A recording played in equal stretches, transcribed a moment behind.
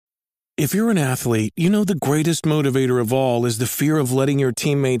If you're an athlete, you know the greatest motivator of all is the fear of letting your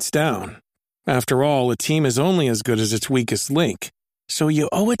teammates down. After all, a team is only as good as its weakest link. So you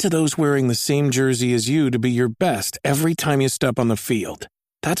owe it to those wearing the same jersey as you to be your best every time you step on the field.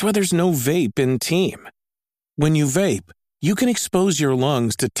 That's why there's no vape in team. When you vape, you can expose your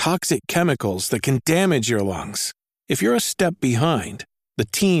lungs to toxic chemicals that can damage your lungs. If you're a step behind, the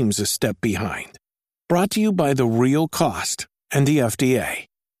team's a step behind. Brought to you by The Real Cost and the FDA.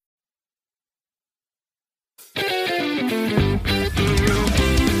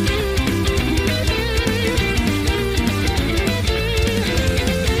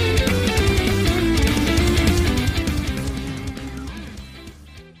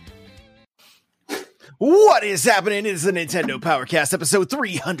 What is happening? It is the Nintendo Powercast episode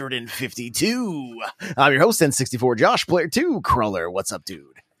 352. I'm your host, N64 Josh, player 2, Crawler. What's up,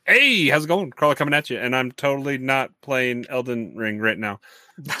 dude? Hey, how's it going? Crawler coming at you, and I'm totally not playing Elden Ring right now.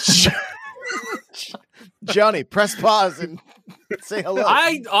 Johnny, press pause and say hello.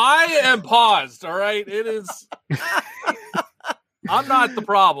 I am paused, all right? It is... I'm not the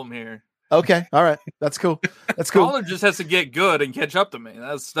problem here. Okay, all right. That's cool. That's cool. Crawler just has to get good and catch up to me.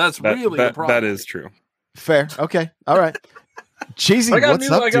 That's really the problem. That is true. Fair. Okay. All right. Cheesy,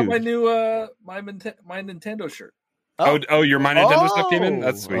 what's up, I got dude? my new my Nintendo shirt. Oh, your My Nintendo stuff came in?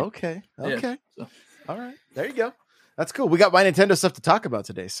 That's sweet. Okay. Yeah. All right. There you go. That's cool. We got My Nintendo stuff to talk about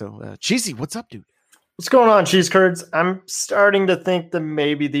today. So, Cheesy, what's up, dude? What's going on, Cheese Curds? I'm starting to think that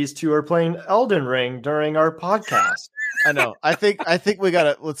maybe these two are playing Elden Ring during our podcast. I know. I think we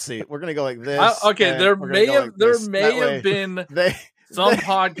gotta. Let's see. We're gonna go like this. Okay, there may have been They some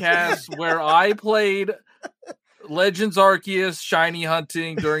podcasts where I played Legends Arceus shiny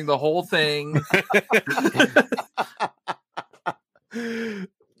hunting during the whole thing.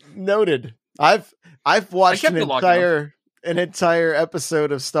 Noted. I've watched an kept it entire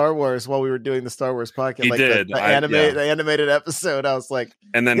episode of Star Wars while we were doing the Star Wars podcast. You did. The animated episode. I was like,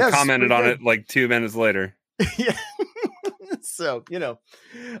 and then yes, commented on it like 2 minutes later. yeah. So,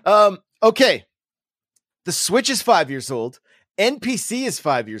 okay. The Switch is 5 years old. NPC is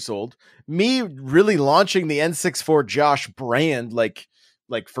 5 years old. Me really launching the N64 Josh brand, like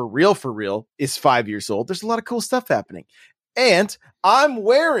for real, is 5 years old. There's a lot of cool stuff happening. And I'm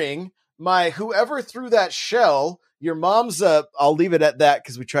wearing my Whoever Threw That Shell, your mom's, I'll leave it at that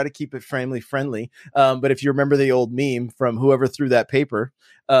because we try to keep it family friendly. But if you remember the old meme from Whoever Threw That Paper,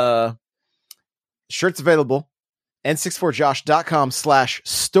 shirts available.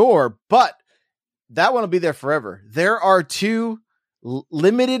 n64josh.com/store, but that one will be there forever. There are 2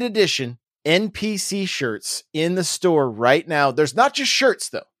 limited edition NPC shirts in the store right now. There's not just shirts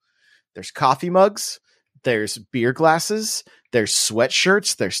though. There's coffee mugs, there's beer glasses, there's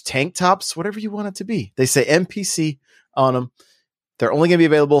sweatshirts, there's tank tops, whatever you want it to be. They say NPC on them. They're only going to be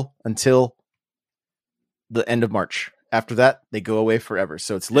available until the end of March. After that, they go away forever.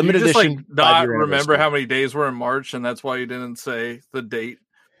 So it's limited edition. Like, not remember how many days were in March, and that's why you didn't say the date.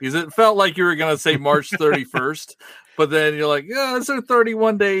 Because it felt like you were going to say March 31st, but then you're like, yeah, it's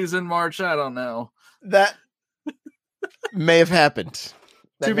 31 days in March. I don't know. That may have happened.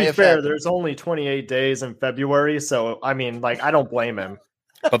 To be fair, there's only 28 days in February, so I mean, like, I don't blame him.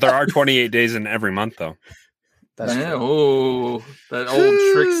 But there are 28 days in every month, though. That's true. Oh, that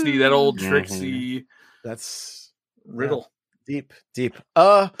old Trixie. That's riddle. Deep.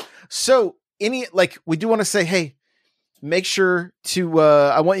 So we do want to say, hey, make sure to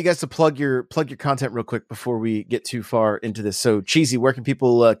I want you guys to plug your content real quick before we get too far into this. So Cheesy, where can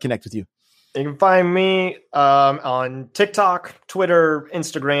people connect with you? You can find me on TikTok, Twitter,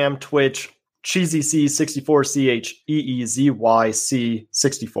 Instagram, Twitch, CheezyC64,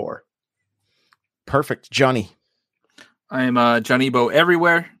 CheezyC64. Perfect. Johnny. I am Johnny Bo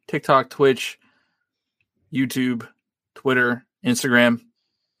everywhere. TikTok, Twitch, YouTube, Twitter, Instagram.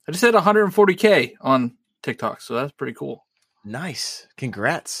 I just hit 140K on TikTok, so that's pretty cool. Nice.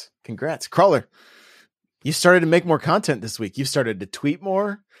 Congrats. Crawler, you started to make more content this week. You started to tweet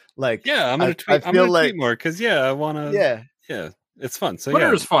more. Like, yeah, I'm gonna tweet. I'm gonna tweet more because I want to. Yeah, it's fun. So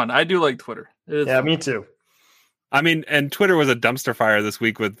Twitter is fun. I do like Twitter. Fun. Me too. I mean, and Twitter was a dumpster fire this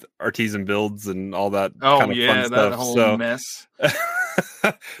week with artisan builds and all that. Kind of fun stuff. That whole mess.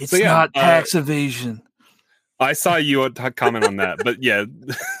 It's so, not tax evasion. I saw you comment on that, but yeah,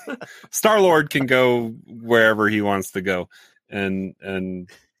 Star-Lord can go wherever he wants to go, and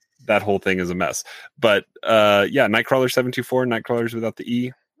that whole thing is a mess. But Nightcrawler 724, Nightcrawlers without the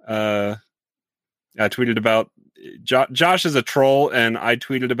E. I tweeted about Josh is a troll, and I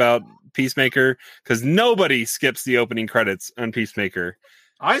tweeted about Peacemaker because nobody skips the opening credits on Peacemaker.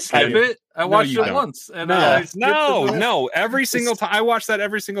 I skip it. I watched it once, and no. Every single time I watch that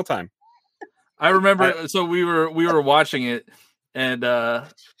every single time. I remember. So we were watching it, and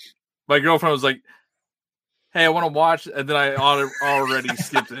my girlfriend was like, "Hey, I want to watch," and then I already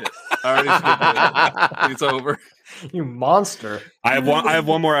skipped it. It's over. You monster! I have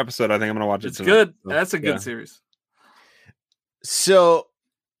one more episode. I think I'm gonna watch it. It's tonight. good. So, That's a good series. So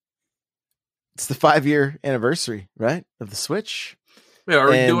it's the 5-year anniversary, right, of the Switch. Wait, are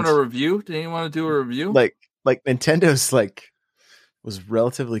we And- doing a review? Do you want to do a review? Like Nintendo's was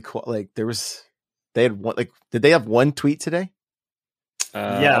relatively they had one, did they have one tweet today?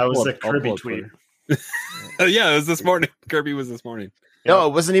 Yeah, I'll it was pull a up- I'll Kirby pull up tweet. Twitter. Yeah, it was this morning. Kirby was this morning. No,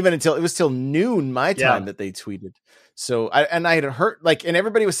 it wasn't even until it was till noon my time Yeah. that they tweeted. So I had heard and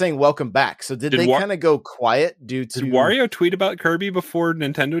everybody was saying welcome back. So did Did they Wa- kind of go quiet due to Did Wario tweet about Kirby before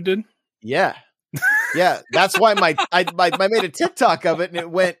Nintendo did? Yeah. Yeah, that's why I made a TikTok of it and it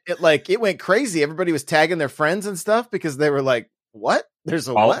went crazy. Everybody was tagging their friends and stuff because they were like, "What? There's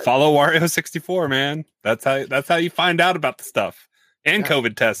a what?" Follow Wario 64, man. That's how you find out about the stuff. And Yeah.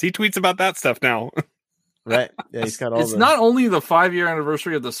 COVID tests. He tweets about that stuff now. Right. Yeah, he's got all It's not only the 5-year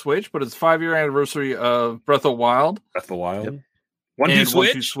anniversary of the Switch, but it's 5-year anniversary of Breath of the Wild. Breath of the Wild. Yep. One and two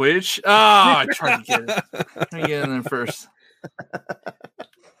 1-2 switch. Switch. I tried to get it. Let me get in there first.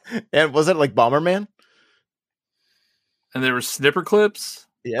 And was it like Bomberman? And there were snipper clips.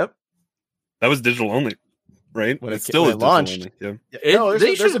 Yep. That was digital only, right? When It it still when is it digital launched. only, yeah. They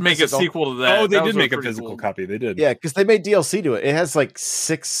there's should make a physical- sequel to that. Oh, they That did was make a pretty physical cool. copy. They did. Yeah, because they made DLC to it. It has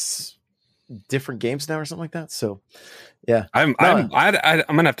 6 different games now or something like that. So I'm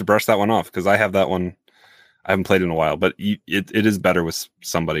gonna have to brush that one off because I have that one. I haven't played in a while, but it is better with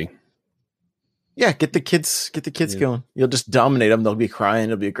somebody. yeah, get the kids Yeah. going. You'll just dominate them. They'll be crying.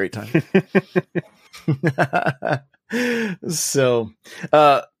 It'll be a great time. So,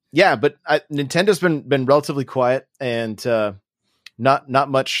 yeah, but Nintendo's been relatively quiet and not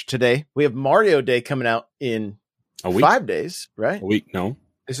much today. We have Mario Day coming out in A week? 5 days, right? A week? No.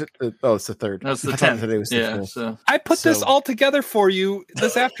 Is it? It's the 3rd. That's the I thought 10th. today was the Yeah. 4th. So I put this So- all together for you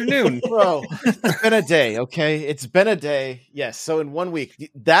this afternoon. Bro, it's been a day, okay? It's been a day. Yes. So in 1 week, do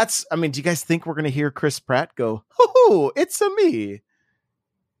you guys think we're going to hear Chris Pratt go, "Oh, it's a me"?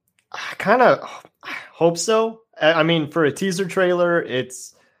 I kind of hope so. I mean, for a teaser trailer,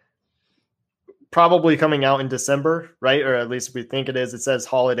 it's probably coming out in December, right? Or at least we think it is. It says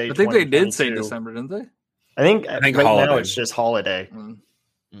holiday. I think they did say 2022. December, didn't they? I think think right now holiday. it's just holiday. Mm.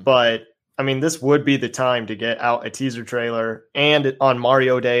 But I mean, this would be the time to get out a teaser trailer and on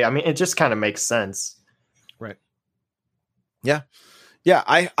Mario Day. I mean, it just kind of makes sense. Yeah,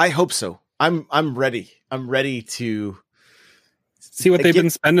 I hope so. I'm ready. I'm ready to See what they've Get- been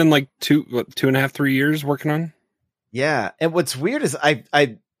spending 2.5, 3 years working on. Yeah, and what's weird is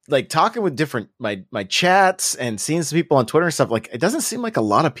I like talking with different my chats and seeing some people on Twitter and stuff. Like, it doesn't seem like a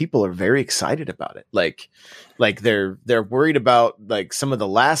lot of people are very excited about it. Like they're worried about some of the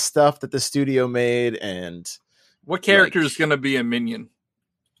last stuff that the studio made, and What character is going to be a minion?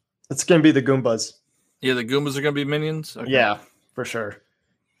 It's going to be the Goombas. Yeah, the Goombas are going to be minions. Okay. Yeah, for sure.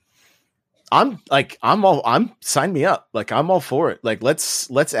 I'm sign me up. Like, I'm all for it. Like, let's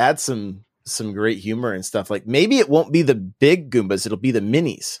add some great humor and stuff. Like, maybe it won't be the big Goombas, it'll be the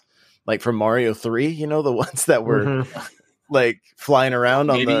minis, like from Mario 3, you know, the ones that were Mhm. like flying around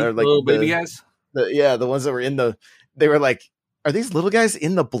on Baby, the or, like little the, baby guys. the ones that were they were like, are these little guys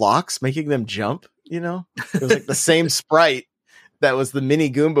in the blocks making them jump? You know, it was like the same sprite that was the mini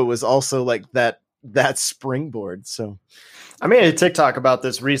Goomba was also like that springboard. So I made a TikTok about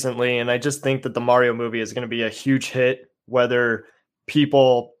this recently, and I just think that the Mario movie is going to be a huge hit, whether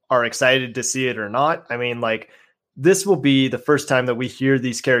people are excited to see it or not. I mean, this will be the first time that we hear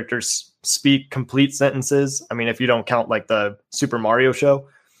these characters speak complete sentences. I mean, if you don't count the Super Mario show,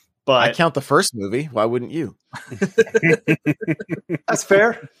 but I count the first movie. Why wouldn't you? that's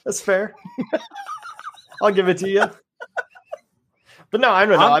fair. That's fair. I'll give it to you. But no, I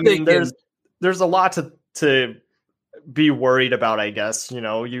don't know. I'm thinking- there's a lot to be worried about, I guess. You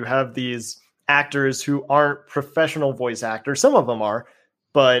know, you have these actors who aren't professional voice actors. Some of them are,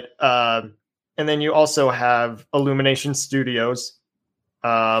 but and then you also have Illumination Studios,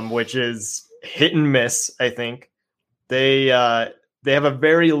 which is hit and miss. I think they have a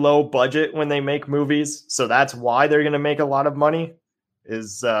very low budget when they make movies, so that's why they're going to make a lot of money.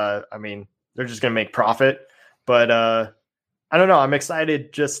 I mean, they're just going to make profit. But I don't know. I'm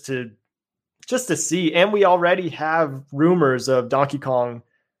excited just to see, and we already have rumors of Donkey Kong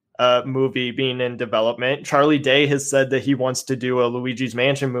movie being in development. Charlie Day has said that he wants to do a Luigi's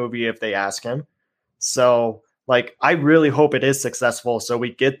Mansion movie if they ask him. So, I really hope it is successful so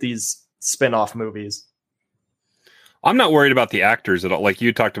we get these spin-off movies. I'm not worried about the actors at all. Like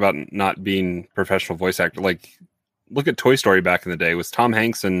you talked about not being professional voice actor. Like look at Toy Story back in the day. It was Tom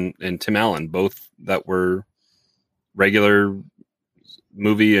Hanks and Tim Allen, both that were regular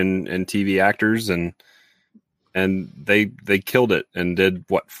movie and TV actors, and they killed it and did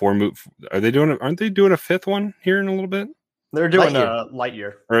what 4 movies? Aren't they doing a 5th one here in a little bit? They're doing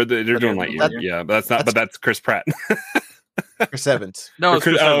Lightyear. Or they're doing Lightyear. Yeah, but that's Chris Pratt. Chris Evans. No, it's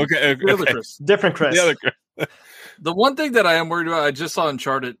Chris, Chris Evans. okay. The other Chris. Different Chris. The other Chris. The one thing that I am worried about, I just saw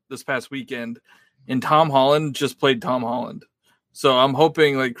Uncharted this past weekend, and Tom Holland just played Tom Holland. So I'm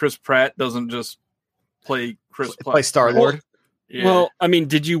hoping like Chris Pratt doesn't just play Play Star-Lord. Yeah. Well, I mean,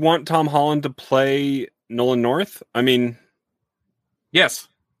 did you want Tom Holland to play Nolan North? I mean, yes.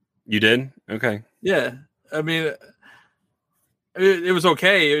 you did? Okay. Yeah. I mean, it was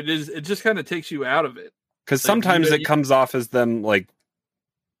okay. It just kind of takes you out of it. Because sometimes it comes off as them like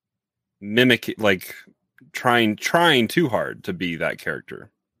mimic, like trying too hard to be that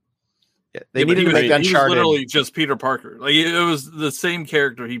character. Yeah, they needed to make He was Uncharted. literally just Peter Parker. Like it was the same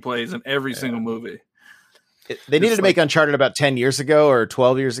character he plays in every single movie. They needed to make Uncharted about 10 years ago or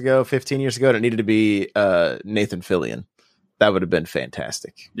 12 years ago, 15 years ago, and it needed to be Nathan Fillion. That would have been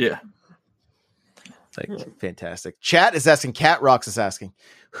fantastic. Yeah. Fantastic. Chat is asking, Cat Rocks is asking,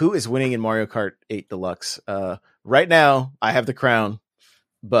 who is winning in Mario Kart 8 Deluxe? Right now, I have the crown,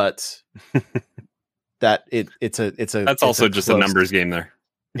 but it's also just a numbers game there.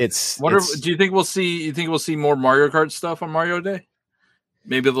 Do you think we'll see more Mario Kart stuff on Mario Day?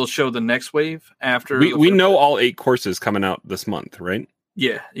 Maybe they'll show the next wave after. We know all 8 courses coming out this month, right?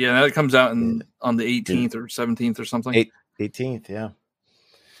 Yeah. That comes out on the 18th or 17th or something. 18th, yeah.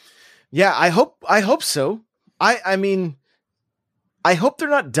 Yeah, I hope so. I mean, I hope they're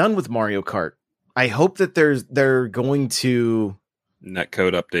not done with Mario Kart. I hope that they're going to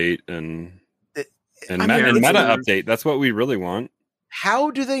netcode update and meta update. That's what we really want.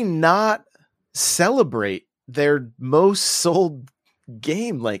 How do they not celebrate their most sold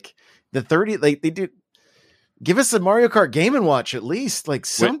game? Like the 30, like they do. Give us a Mario Kart Game & Watch at least, like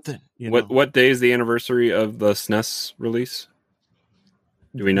something. What day is the anniversary of the SNES release?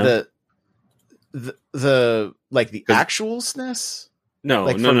 Do we know? The like the actual SNES? No,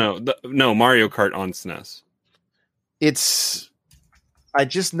 like no, Mario Kart on SNES. I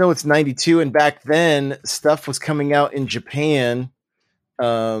just know it's 92, and back then stuff was coming out in Japan.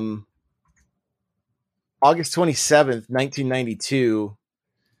 August 27th, 1992.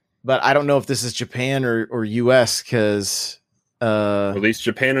 But I don't know if this is Japan or US because released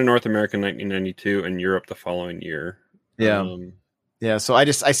Japan and North America in 1992 and Europe the following year. Yeah. Yeah, so I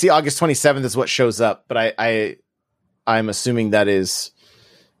see August 27th is what shows up, but I'm assuming that is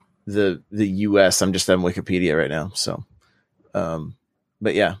the US. I'm just on Wikipedia right now. So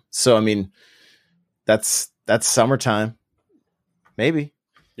but yeah. So I mean that's summertime. Maybe.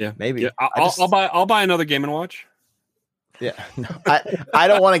 Yeah. Maybe. Yeah, I'll buy another Game & Watch. Yeah. No, I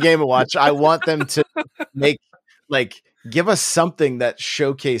don't want a Game & Watch. I want them to give us something that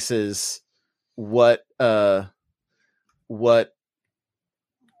showcases what to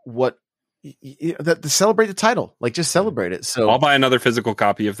celebrate the title, like just celebrate it. So I'll buy another physical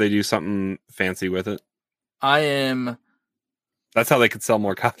copy if they do something fancy with it. That's how they could sell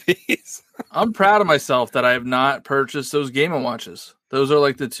more copies. I'm proud of myself that I have not purchased those Game & Watches. Those are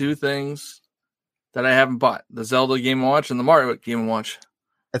like the 2 things that I haven't bought: the Zelda Game & Watch and the Mario Game & Watch.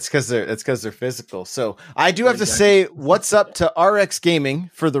 That's because they're physical. So I do have to say, what's up to RX Gaming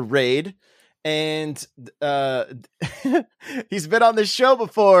for the raid. And he's been on this show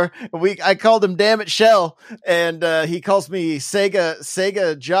before. I called him Damn It Shell, and he calls me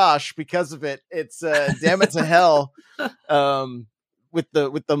Sega Josh because of it. It's Damn It to Hell with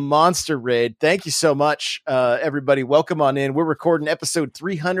the monster raid. Thank you so much, everybody. Welcome on in. We're recording episode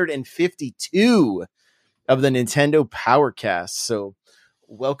 352 of the Nintendo Powercast. So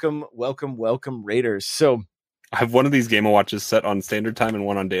welcome, Raiders. So I have one of these Game & Watches set on standard time and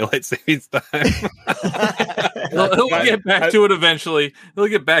one on daylight savings time. He'll get back to it eventually.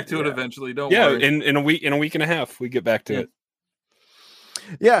 Don't worry. In a week and a half, we get back to it.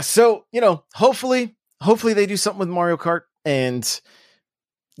 Yeah. So, hopefully they do something with Mario Kart, and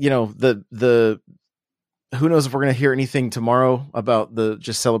the who knows if we're going to hear anything tomorrow about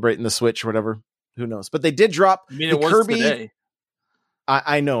just celebrating the Switch or whatever. Who knows? But they did drop the Kirby today.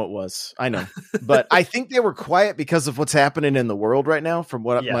 I know it was. I know. But I think they were quiet because of what's happening in the world right now, from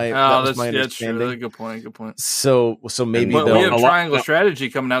what my understanding. That's true. Good point. So maybe we have Triangle Strategy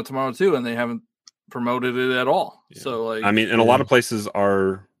coming out tomorrow too, and they haven't promoted it at all. Yeah. So a lot of places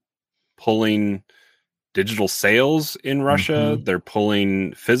are pulling digital sales in Russia. Mm-hmm. They're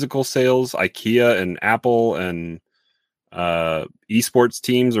pulling physical sales, IKEA and Apple and esports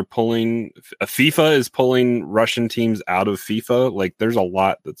teams are pulling. FIFA is pulling Russian teams out of FIFA. Like, there's a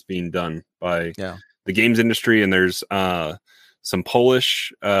lot that's being done by the games industry, and there's some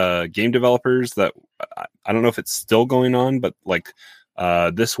Polish game developers that I don't know if it's still going on, but like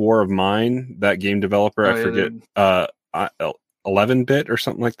This War of Mine, that game developer, I forget, 11-bit or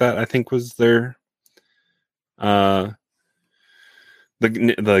something like that, I think was their the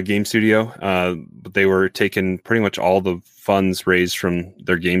game studio. But they were taking pretty much all the funds raised from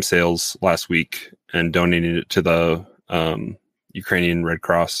their game sales last week and donating it to the Ukrainian Red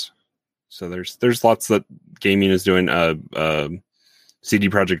Cross. So there's lots that gaming is doing. CD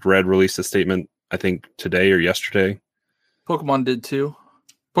Projekt Red released a statement, I think today or yesterday. Pokemon did too.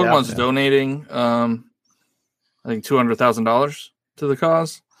 Pokemon's donating, I think $200,000 to the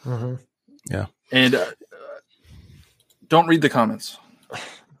cause. Mm-hmm. Yeah, and don't read the comments.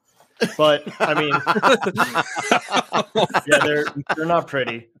 But I mean, yeah, they're not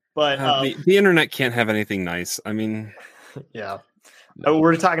pretty. But the internet can't have anything nice. I mean, yeah.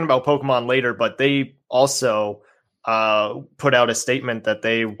 We're talking about Pokemon later, but they also put out a statement that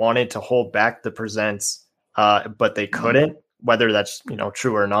they wanted to hold back the presents, but they couldn't. Whether that's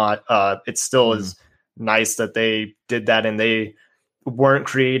true or not, it still is nice that they did that, and they weren't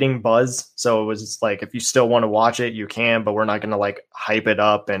creating buzz. So it was just like, if you still want to watch it, you can, but we're not going to like hype it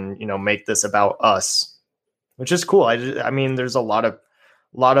up and make this about us, which is cool. I mean, there's a lot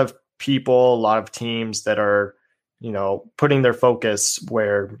of people, a lot of teams that are putting their focus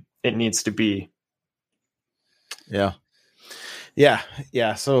where it needs to be. Yeah.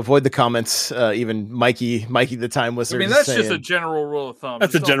 So avoid the comments. Even Mikey the Time Wizard. I mean, that's just a general rule of thumb.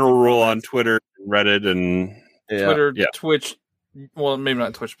 That's a general rule on Twitter, Reddit, and Twitter, Twitch. Well, maybe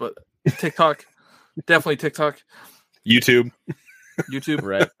not Twitch, but TikTok. Definitely TikTok. YouTube.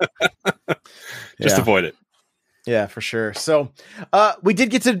 Right. Just avoid it. Yeah, for sure. So we did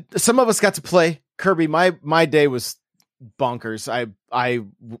get to, some of us got to play Kirby. My day was bonkers. I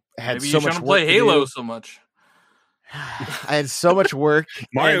had maybe so you much shouldn't work play Halo so much. I had so much work.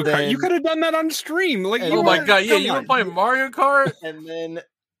 Mario Kart. You could have done that on stream. Like, oh my god, yeah, you were playing Mario Kart, and then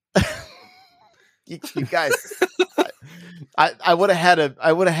you guys, I would have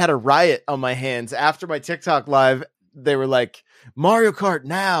had a riot on my hands after my TikTok live. They were like, Mario Kart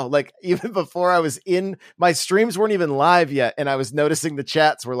now. Like, even before I was in, my streams weren't even live yet, and I was noticing the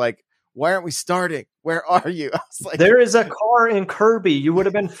chats were like, why aren't we starting? Where are you? I was like, there is a car in Kirby. You would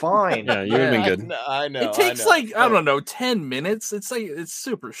have been fine. Yeah, you would have been good. I know. It takes I don't know, 10 minutes. It's like, it's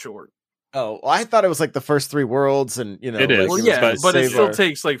super short. Oh, well, I thought it was like the first 3 worlds, and it is. Well, yeah, but it still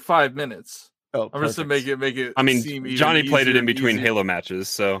takes like 5 minutes. Oh, I'm just to make it. I mean, seem Johnny played it in easier. between Halo matches,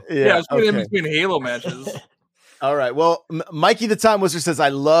 so yeah, I was playing in between Halo matches. All right. Well, Mikey the Time Wizard says, I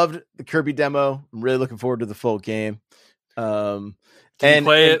loved the Kirby demo. I'm really looking forward to the full game. And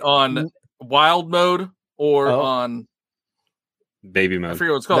play it on wild mode or on baby mode. I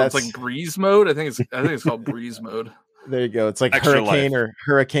forget what it's called. It's like breeze mode. I think it's called breeze mode. There you go. It's like Extra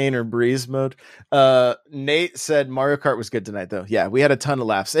hurricane or breeze mode. Nate said Mario Kart was good tonight, though. Yeah, we had a ton of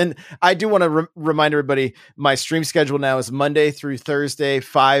laughs. And I do want to remind everybody, my stream schedule now is Monday through Thursday,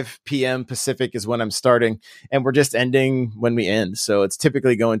 5 p.m. Pacific is when I'm starting. And we're just ending when we end. So it's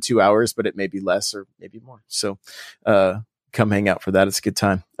typically going 2 hours, but it may be less or maybe more. So come hang out for that. It's a good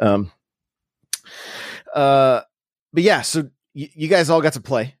time. But yeah, so you guys all got to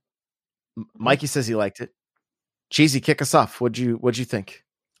play. Mikey says he liked it. Cheesy, kick us off. What'd you think?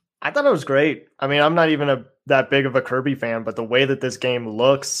 I thought it was great. I mean, I'm not even that big of a Kirby fan, but the way that this game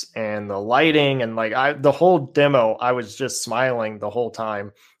looks and the lighting and the whole demo, I was just smiling the whole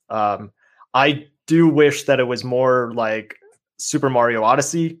time. I do wish that it was more like Super Mario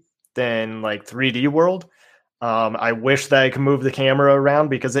Odyssey than like 3D World. I wish that I could move the camera around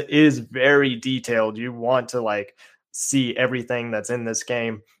because it is very detailed. You want to like see everything that's in this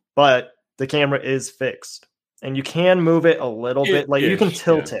game, but the camera is fixed. And you can move it a little bit. Like you can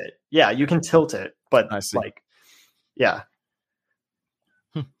tilt it. Yeah, you can tilt it. But like, yeah.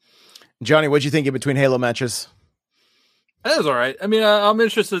 Johnny, what'd you think in between Halo matches? That was all right. I mean, I'm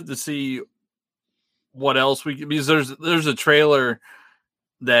interested to see what else because there's a trailer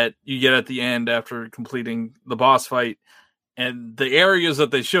that you get at the end after completing the boss fight. And the areas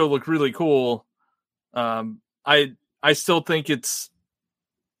that they show look really cool. I still think it's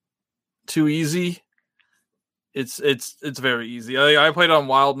too easy. It's very easy. I played on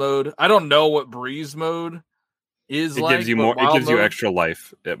wild mode. I don't know what breeze mode is. It gives you more. It gives you extra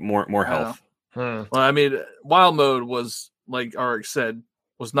life, more health. Well, I mean, wild mode was like RX said,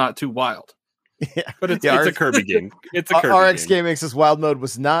 was not too wild. Yeah, but it's a Kirby game. It's a Kirby RX Gaming says wild mode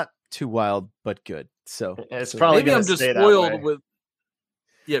was not too wild, but good. So It's probably maybe going I'm to just stay that spoiled way. with.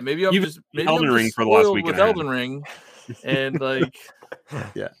 Yeah, maybe I'm You've just been maybe I'm Elden just Ring for the last spoiled week with and a half. Elden Ring, and like,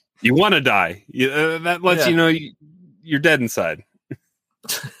 You want to die. That lets Yeah. you know you're dead inside.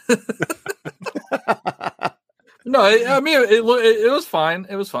 no, I mean it was fine.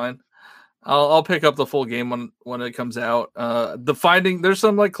 It was fine. I'll pick up the full game when it comes out. There's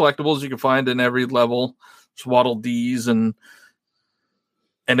some like collectibles you can find in every level. There's Waddle Dees and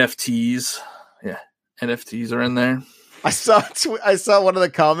NFTs. Yeah, NFTs are in there. I saw one of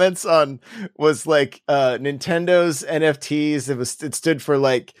the comments was like Nintendo's NFTs. It stood for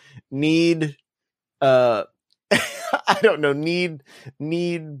like need I don't know, need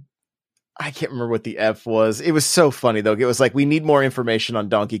I can't remember what the F was. It was so funny though. It was like, we need more information on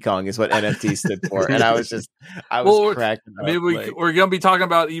Donkey Kong is what NFT stood for. And I was cracking up. Maybe we're going to be talking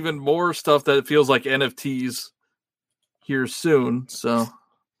about even more stuff that feels like NFTs here soon. So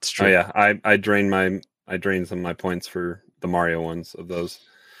it's true. Oh yeah, I drained some of my points for the Mario ones of those.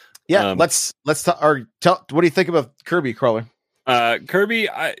 Yeah, let's talk. Or what do you think about Kirby, Crawler? Kirby,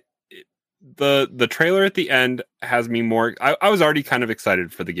 the trailer at the end has me more. I was already kind of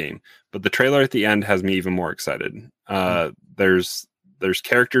excited for the game, but the trailer at the end has me even more excited. There's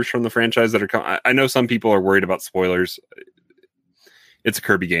characters from the franchise that are coming. I know some people are worried about spoilers. It's a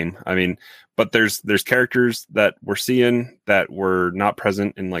Kirby game. I mean, but there's characters that we're seeing that were not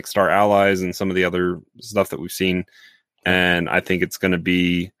present in like Star Allies and some of the other stuff that we've seen, and I think it's going to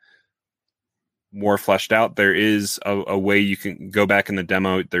be more fleshed out. There is a way you can go back in the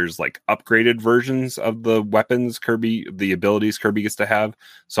demo. There's like upgraded versions of the weapons the abilities Kirby gets to have.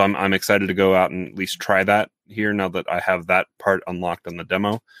 So I'm excited to go out and at least try that here now that I have that part unlocked on the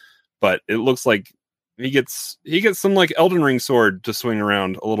demo. But it looks like he gets some like Elden Ring sword to swing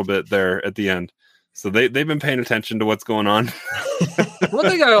around a little bit there at the end. So they've been paying attention to what's going on. One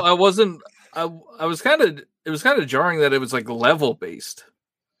thing I was kind of jarring that it was like level based.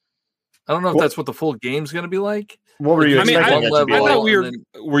 I don't know if that's what the full game's going to be like. What were you expecting it to be I like? thought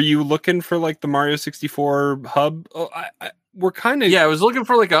were you looking for like the Mario 64 hub? Oh, we're kind of. Yeah, I was looking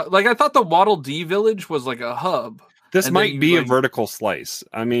for I thought the Waddle Dee village was like a hub. This might be a vertical slice.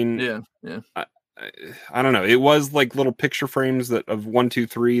 I mean, yeah. I don't know. It was like little picture frames of 1, 2,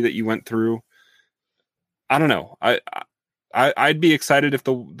 3 that you went through. I don't know. I'd be excited if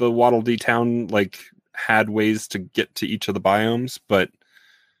the Waddle Dee town like had ways to get to each of the biomes, but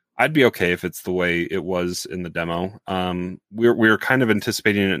I'd be okay if it's the way it was in the demo. We're kind of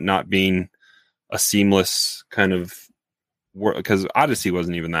anticipating it not being a seamless kind of because Odyssey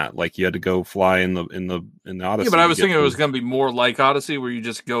wasn't even that. Like you had to go fly in the Odyssey. Yeah, but I was thinking it was going to be more like Odyssey, where you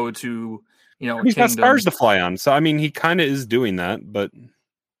just go to he's got stars to fly on. So I mean, he kind of is doing that, but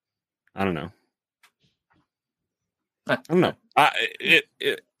I don't know. I don't know.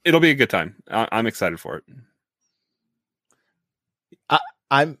 It'll be a good time. I'm excited for it.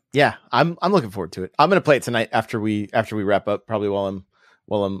 I'm looking forward to it. I'm going to play it tonight after we wrap up, probably while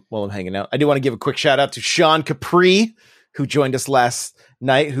I'm hanging out. I do want to give a quick shout out to Sean Capri, who joined us last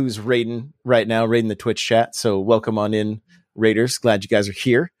night, who's raiding the Twitch chat. So welcome on in, Raiders. Glad you guys are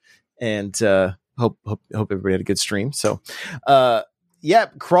here, and hope everybody had a good stream. So,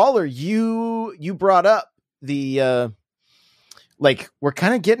 Crawler, you brought up the we're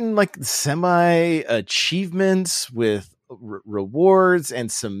kind of getting like semi achievements with rewards and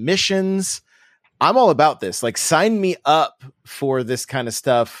submissions. I'm all about this. Like, sign me up for this kind of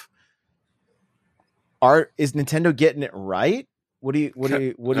stuff. Is Nintendo getting it right? What do you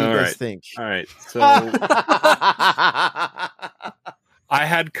guys think? All right. So I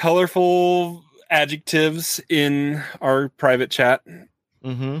had colorful adjectives in our private chat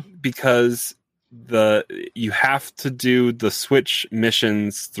because you have to do the Switch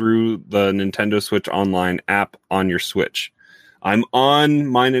missions through the Nintendo Switch Online app on your Switch. I'm on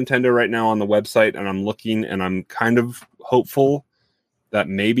my Nintendo right now on the website, and I'm looking, and I'm kind of hopeful that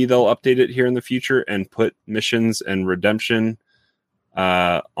maybe they'll update it here in the future and put missions and redemption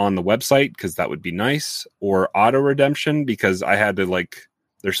on the website, because that would be nice, or auto redemption, because I had to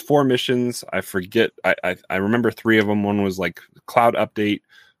there's 4 missions. I forget. I remember 3 of them. One was like cloud update.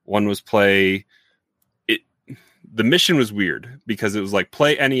 One was play. The mission was weird because it was like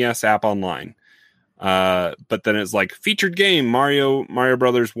play NES app online. But then it's like featured game Mario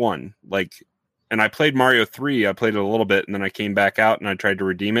Brothers 1. And I played Mario 3. I played it a little bit, and then I came back out and I tried to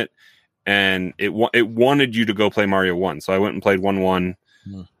redeem it, and it wanted you to go play Mario 1. So I went and played 1-1.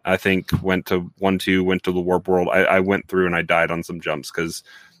 I think went to 1-2, went to the Warp World. I went through and I died on some jumps because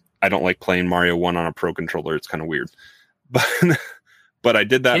I don't like playing Mario 1 on a Pro controller. It's kind of weird. But I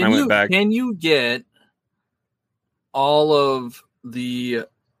did that and I went back. Can you get all of the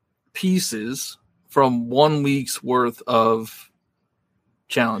pieces from 1 week's worth of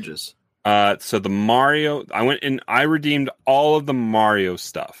challenges? So the Mario, I went and I redeemed all of the Mario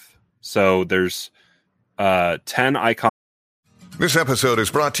stuff. So there's 10 icons. This episode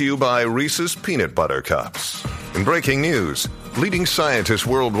is brought to you by Reese's Peanut Butter Cups. In breaking news, leading scientists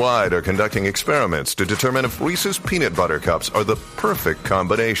worldwide are conducting experiments to determine if Reese's Peanut Butter Cups are the perfect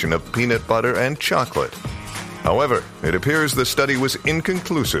combination of peanut butter and chocolate. However, it appears the study was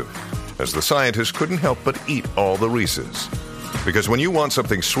inconclusive, as the scientists couldn't help but eat all the Reese's. Because when you want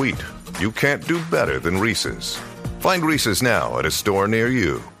something sweet, you can't do better than Reese's. Find Reese's now at a store near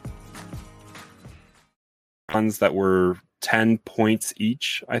you. Ones that were 10 points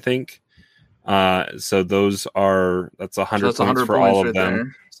each, I think. So that's 100 points for all of them.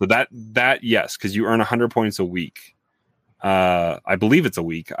 There. So that yes, because you earn 100 points a week. I believe it's a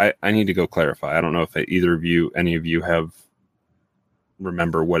week. I need to go clarify. I don't know if any of you have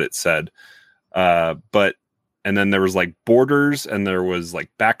remember what it said. But and then there was like borders and there was like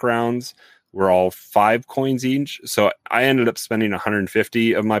backgrounds were all 5 coins each. So I ended up spending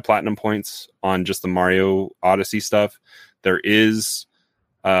 150 of my platinum points on just the Mario Odyssey stuff. There is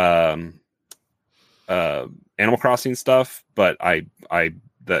Animal Crossing stuff, but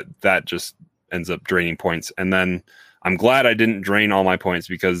that just ends up draining points. And then I'm glad I didn't drain all my points,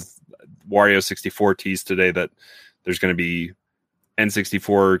 because Wario 64 teased today that there's going to be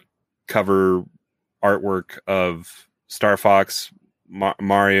N64 cover artwork of Star Fox,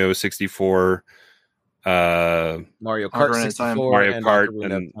 Mario 64, Mario Kart 64, Mario and Kart,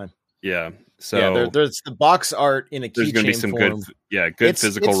 Ocarina and of Time. yeah. So yeah, there's the box art in a keychain. There's going to be some form. good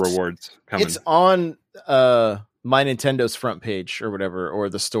physical rewards coming. It's on My Nintendo's front page or whatever, or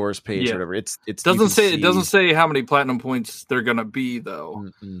the store's page, or whatever. It doesn't say how many platinum points they're going to be though.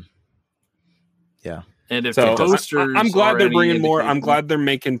 Mm-mm. Yeah. And if so the posters, I'm glad they're bringing more. indication. I'm glad they're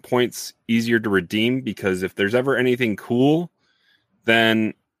making points easier to redeem, because if there's ever anything cool,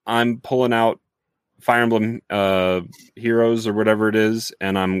 then I'm pulling out Fire Emblem Heroes or whatever it is,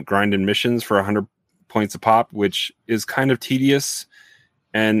 and I'm grinding missions for 100 points a pop, which is kind of tedious.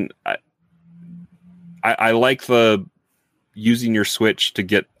 And I like the using your Switch to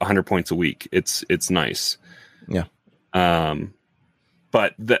get 100 points a week. It's nice. Yeah.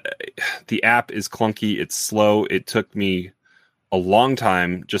 But the app is clunky. It's slow. It took me a long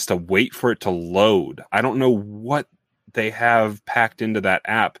time just to wait for it to load. I don't know what they have packed into that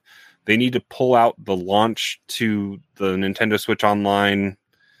app. They need to pull out the launch to the Nintendo Switch Online.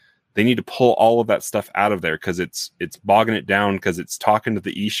 They need to pull all of that stuff out of there, because it's bogging it down, because it's talking to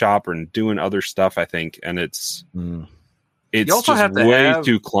the eShop and doing other stuff, I think, and it's just way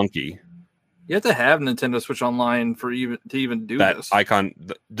too clunky. You have to have Nintendo Switch Online to even do that this. icon.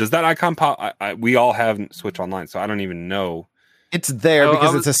 Does that icon pop? We all have Switch Online, so I don't even know. It's there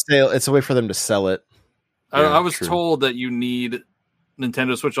because it's a sale. It's a way for them to sell it. I was told that you need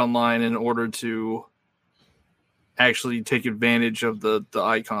Nintendo Switch Online in order to actually take advantage of the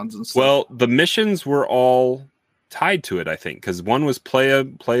icons and stuff. Well, the missions were all tied to it, I think, because one was play a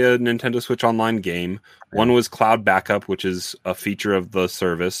Nintendo Switch Online game. One was cloud backup, which is a feature of the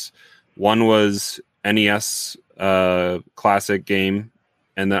service. One was NES classic game,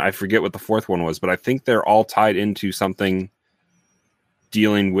 and then I forget what the fourth one was, but I think they're all tied into something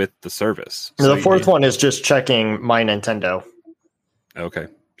dealing with the service. So the fourth one is just checking My Nintendo. Okay.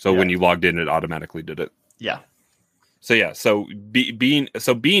 So when you logged in, it automatically did it. Yeah. So yeah, so being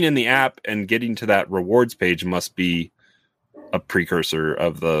in the app and getting to that rewards page must be a precursor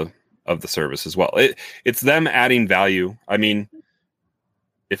of the service as well. It's them adding value. I mean,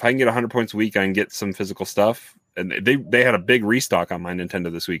 if I can get 100 points a week, I can get some physical stuff. And they had a big restock on My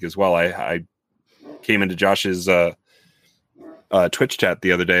Nintendo this week as well. I came into Josh's Twitch chat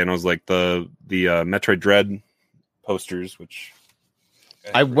the other day, and I was like, the Metroid Dread posters, which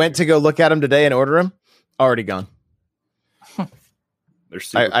I went to go look at them today and order them. Already gone. They're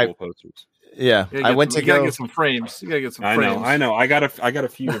super cool posters. Yeah, I went to go get some frames. You gotta get some I frames. know. I got a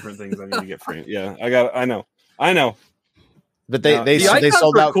few different things I need to get framed. Yeah, I know. But they icons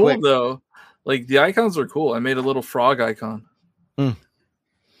sold are out cool quick. though. Like the icons are cool. I made a little frog icon.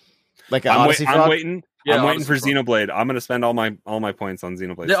 Like an Odyssey frog? I'm waiting for Odyssey frog. Xenoblade. I'm gonna spend all my points on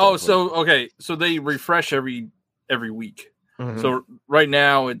Xenoblade. Yeah, so they refresh every week. Mm-hmm. So right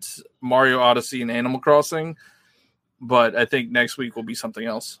now it's Mario Odyssey and Animal Crossing, but I think next week will be something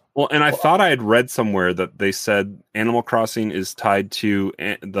else. Well, and I thought I had read somewhere that they said Animal Crossing is tied to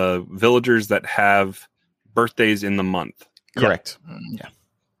the villagers that have birthdays in the month. Correct. Yeah.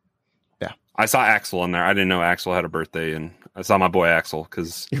 Yeah. I saw Axel in there. I didn't know Axel had a birthday, and I saw my boy Axel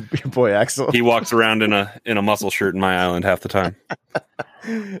because Your boy Axel. he walks around in a muscle shirt in my island half the time.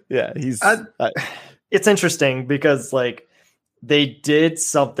 Yeah, he's. It's interesting because like they did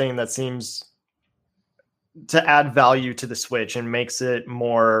something that seems to add value to the Switch and makes it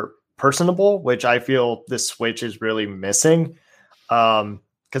more personable, which I feel the Switch is really missing.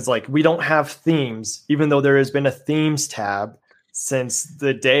 Because like we don't have themes, even though there has been a themes tab since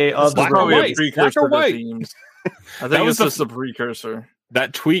the day of the Black or Probably a white. precursor Black or to white. themes. I That think was it's just a precursor.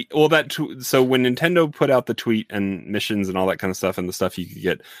 That tweet, so when Nintendo put out the tweet and missions and all that kind of stuff and the stuff you could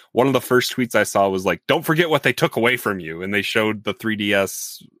get, one of the first tweets I saw was like, don't forget what they took away from you. And they showed the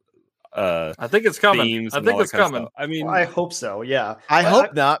 3DS I think it's coming. themes I and think all it's that kind of coming. stuff. I mean, Well, I hope so. Yeah. I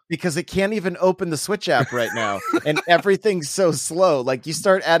hope not, because it can't even open the Switch app right now, and everything's so slow. Like you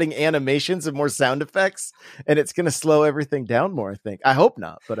start adding animations and more sound effects, and it's going to slow everything down more. I think. I hope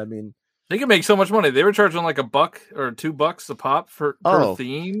not, but I mean, They can make so much money. They were charging like $1 or $2 a pop per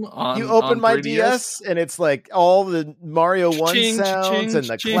theme. On you open on my 3DS. DS, and it's like all the Mario 1 Cha-ching, sounds cha-ching, and the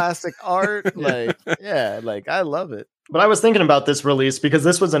cha-ching. classic art. Like, yeah, like I love it. But I was thinking about this release because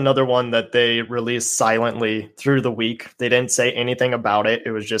this was another one that they released silently through the week. They didn't say anything about it.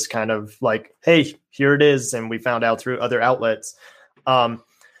 It was just kind of like, hey, here it is. And we found out through other outlets.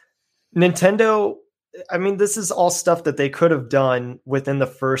 Nintendo, I mean, this is all stuff that they could have done within the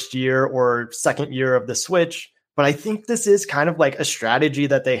first year or second year of the Switch. But I think this is kind of like a strategy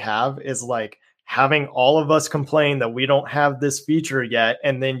that they have, is like having all of us complain that we don't have this feature yet.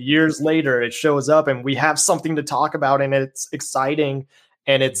 And then years later, it shows up and we have something to talk about and it's exciting.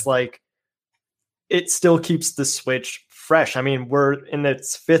 And it's like, it still keeps the Switch fresh. I mean, we're in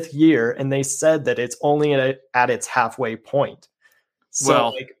its 5th year and they said that it's only at its halfway point. So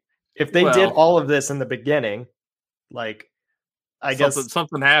Well, like, if they did all of this in the beginning, like, I guess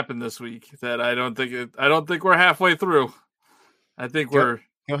something happened this week that I don't think we're halfway through. I think we're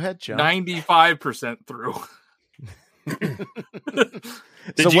Go ahead, John. 95% through.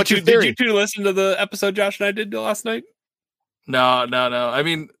 So what's your theory? Did you two listen to the episode Josh and I did last night? No. I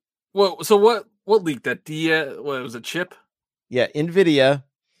mean, what leaked that? What was it? Chip? Yeah, NVIDIA.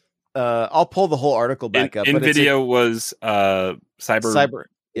 I'll pull the whole article back up. But NVIDIA was cyber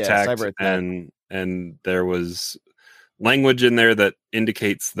attack, attacked, and there was language in there that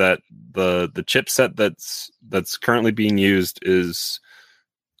indicates that the chipset that's currently being used is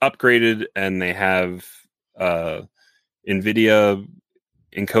upgraded, and they have NVIDIA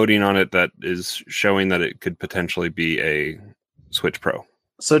encoding on it that is showing that it could potentially be a Switch Pro.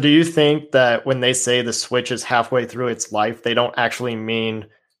 So do you think that when they say the Switch is halfway through its life, they don't actually mean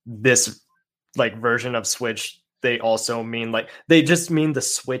this like version of Switch? They also mean like, they just mean the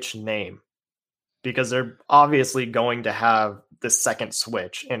Switch name, because they're obviously going to have the second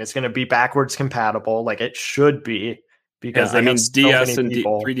Switch and it's going to be backwards compatible like it should be, because I mean, so DS many and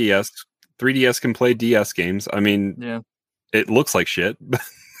people. 3DS can play DS games. I mean, Yeah. It looks like shit.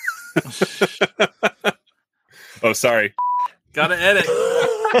 Oh, sorry. Gotta edit.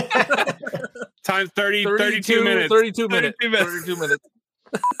 Time 32 minutes. 32 minutes. 32 minutes.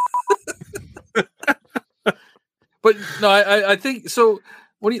 But no, I think so.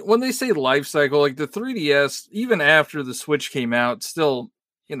 When they say life cycle, like the 3DS, even after the Switch came out, still,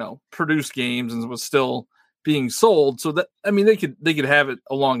 produced games and was still being sold. So that, I mean, they could have it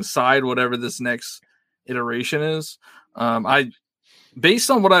alongside whatever this next iteration is.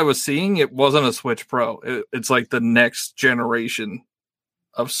 Based on what I was seeing, it wasn't a Switch Pro. It's like the next generation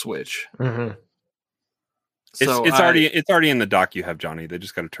of Switch. Mm-hmm. So it's already in the dock you have, Johnny. They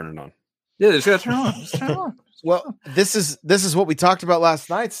just got to turn it on. Yeah, they just got to turn it on. Just turn it on. Well, this is what we talked about last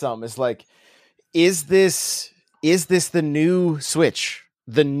night. Is like, is this the new Switch?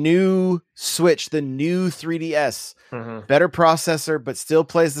 The new 3DS, better processor, but still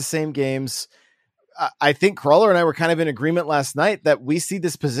plays the same games. I think Crawler and I were kind of in agreement last night that we see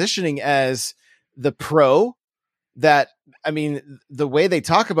this positioning as the Pro. That, I mean, the way they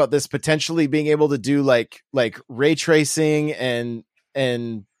talk about this potentially being able to do like ray tracing and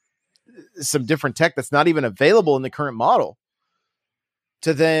some different tech that's not even available in the current model,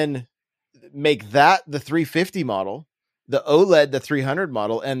 to then make that the 350 model, the OLED, the 300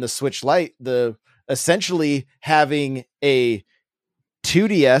 model, and the Switch Lite, the essentially having a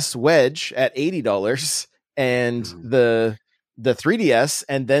 2DS wedge at $80 and the 3DS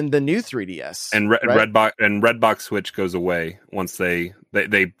and then the new 3DS. And Redbox Switch goes away once they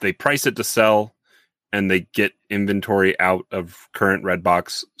price it to sell, and they get inventory out of current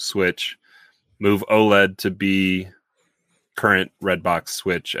Redbox Switch, move OLED to be current Redbox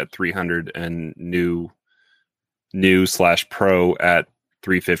Switch at 300 and new /Pro at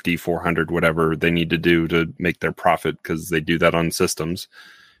 350, 400, whatever they need to do to make their profit, because they do that on systems.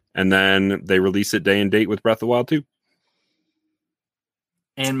 And then they release it day and date with Breath of the Wild 2.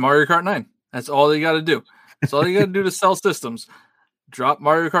 And Mario Kart 9. That's all they got to do. That's all you got to do to sell systems. Drop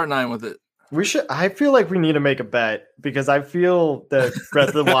Mario Kart 9 with it. I feel like we need to make a bet, because I feel that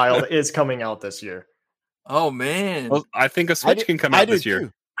Breath of the Wild is coming out this year. Oh man. Well, I think a Switch can come out this year.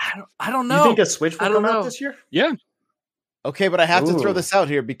 Too. I don't know. You think a Switch will come out this year? Yeah. Okay, but I have to throw Ooh. this out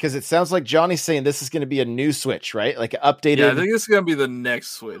here because it sounds like Johnny's saying this is going to be a new Switch, right? Like an updated. Yeah, I think it's gonna be the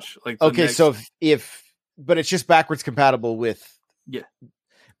next Switch. Like okay, so but it's just backwards compatible with. Yeah,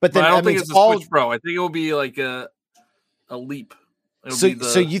 but then I don't think means it's a Switch Pro. I think it will be like a leap. So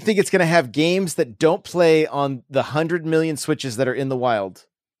you think it's going to have games that don't play on the 100 million Switches that are in the wild?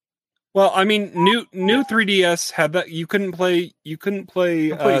 Well, I mean, new 3DS had that. You couldn't play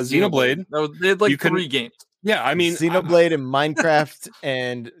Xenoblade. No, they had like 3 games. Yeah, I mean, Xenoblade and Minecraft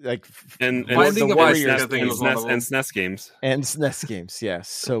and like and Binding of Isaac, I think was one of them. and SNES games and SNES games. Yeah,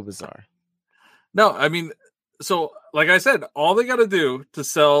 so bizarre. No, I mean, so like I said, all they got to do to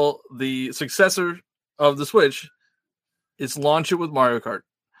sell the successor of the Switch is launch it with Mario Kart.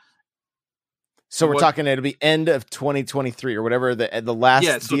 So we're talking it'll be end of 2023 or whatever the last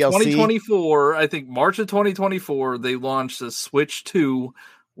so DLC. 2024, I think March of 2024 they launched the Switch 2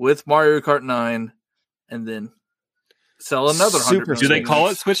 with Mario Kart 9 and then sell another 100 million. Do they call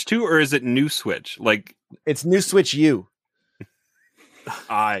it Switch 2 or is it new Switch? Like it's new Switch U.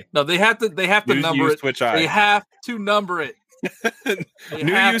 No, they have to number it. Switch They have to number it.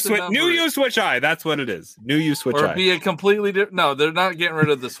 New U Switch I. That's what it is. New U Switch I. Or be a completely different. No, they're not getting rid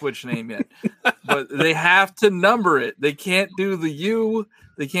of the Switch name yet. But they have to number it. They can't do the U.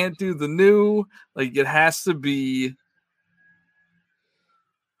 They can't do the new. Like it has to be.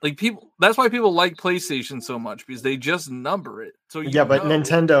 Like people. That's why people like PlayStation so much, because they just number it. So but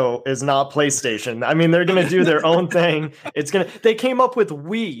Nintendo is not PlayStation. I mean, they're gonna do their own thing. They came up with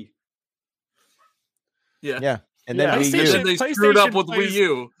Wii. Yeah. And then they screwed up with Wii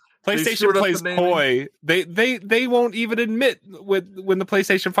U. PlayStation plays coy. They won't even admit when the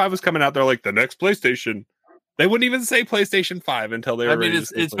PlayStation 5 was coming out. They're like the next PlayStation. They wouldn't even say PlayStation 5 until they were. I mean,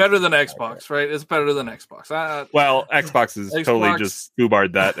 it's better than Xbox, right? It's better than Xbox. Well, Xbox is totally just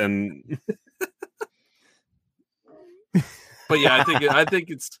foobarred that, and but yeah, I think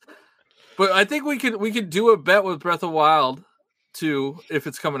it's. But I think we could do a bet with Breath of Wild 2 if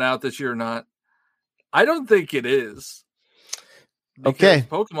it's coming out this year or not. I don't think it is. Okay.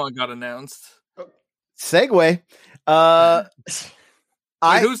 Pokemon got announced. Segue. Wait,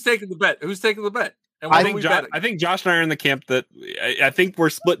 who's taking the bet? Who's taking the bet? And I think Josh and I are in the camp that I think we're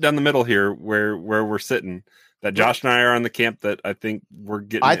split down the middle here where we're sitting. That Josh and I are on the camp that I think we're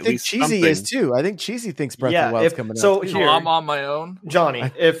getting. I think Cheesy something. is too. I think Cheesy thinks Breath of the Wild's coming out. So here, I'm on my own, Johnny.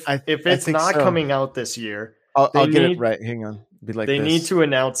 If it's not coming out this year, I'll get it right. Hang on. They need to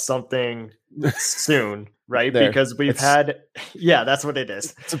announce something soon, right? Because we've had, that's what it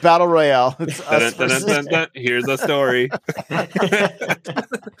is. It's a battle royale. It's us Here's a story.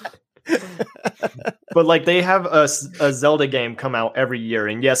 But like they have a Zelda game come out every year,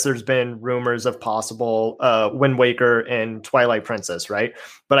 and yes, there's been rumors of possible Wind Waker and Twilight Princess, right?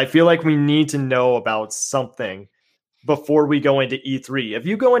 But I feel like we need to know about something before we go into E3. If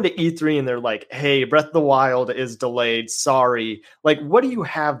you go into E3 and they're like, hey, Breath of the Wild is delayed, sorry. Like, what do you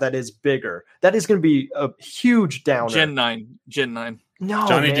have that is bigger? That is going to be a huge downer. Gen 9. No,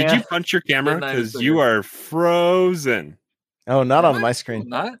 Johnny, man. did you punch your camera? Because you are frozen. Oh, not on my screen.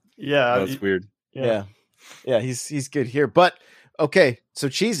 Not? Yeah. That's weird. Yeah, he's good here. But, okay, so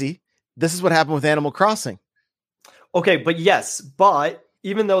Cheesy, this is what happened with Animal Crossing. Okay, but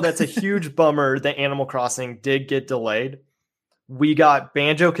even though that's a huge bummer that Animal Crossing did get delayed, we got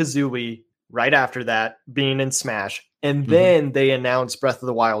Banjo-Kazooie right after that being in Smash, and then they announced Breath of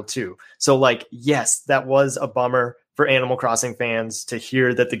the Wild 2. So, like, yes, that was a bummer for Animal Crossing fans to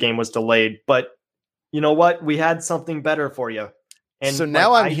hear that the game was delayed, but you know what? We had something better for you. And so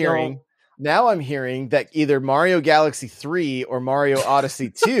now I'm hearing that either Mario Galaxy 3 or Mario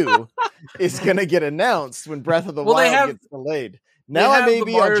Odyssey 2 is going to get announced when Breath of the Wild gets delayed. Now I may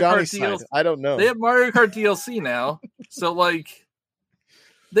be on Johnny's side. I don't know. They have Mario Kart DLC now, so like,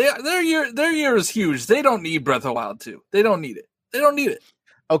 their year is huge. They don't need Breath of the Wild 2. They don't need it.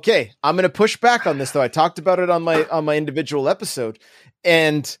 Okay, I'm going to push back on this though. I talked about it on my individual episode,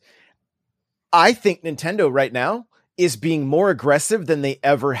 and I think Nintendo right now is being more aggressive than they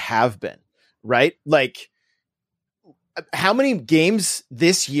ever have been. Right? Like, how many games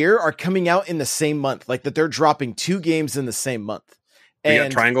this year are coming out in the same month? Like that they're dropping 2 games in the same month. We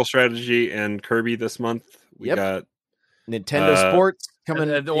got Triangle Strategy and Kirby this month. We got Nintendo Sports. coming.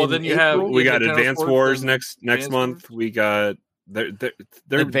 well, in then you have April. We got Nintendo Advance Sports Wars and next Advance month. Wars. We got their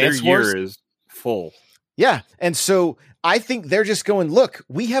Advance year Wars? is full. Yeah, and so I think they're just going, look,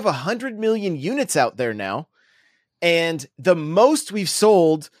 we have 100 million units out there now, and the most we've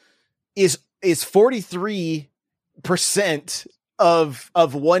sold is 43% of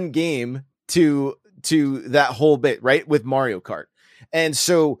one game to that whole bit, right? With Mario Kart. And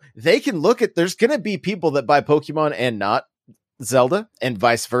so they can look at, there's going to be people that buy Pokemon and not Zelda and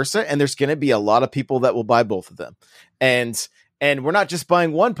vice versa. And there's going to be a lot of people that will buy both of them. And we're not just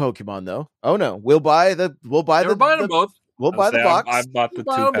buying one Pokemon though. Oh no, we'll buy them both. We'll Buy the box. I bought the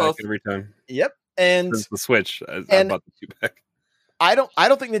Buy them 2-pack both. every time. Yep. And Since the Switch, I and- bought the 2-pack. I don't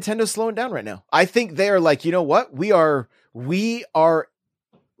think Nintendo's slowing down right now. I think they are like, you know what? We are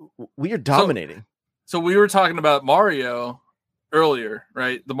dominating. So we were talking about Mario earlier,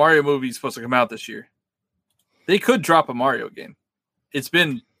 right? The Mario movie is supposed to come out this year. They could drop a Mario game. It's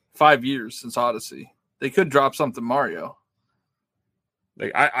been 5 years since Odyssey. They could drop something Mario.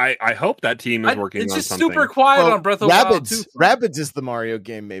 Like I hope that team is working It's on just something. super quiet on Breath of the Wild too. Rabbids is the Mario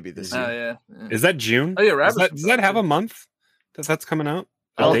game maybe this year. Yeah. Is that June? Oh yeah, Rabbids. Does that have a month that's coming out?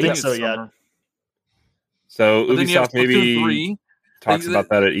 I don't A think date? so yet. So But then you have Ubisoft maybe Splatoon 3, talks Like, about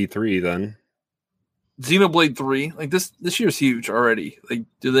that at E3 then. Xenoblade 3. Like this year's huge already. Like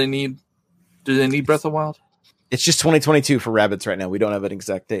do they need Breath of the Wild? It's just 2022 for Rabbids right now. We don't have an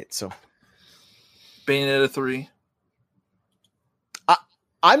exact date, so Bayonetta 3.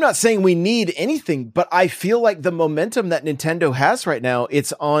 I'm not saying we need anything, but I feel like the momentum that Nintendo has right now,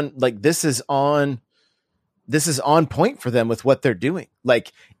 it's on, like, this is on point for them with what they're doing.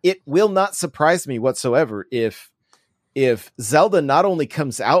 Like, it will not surprise me whatsoever if Zelda not only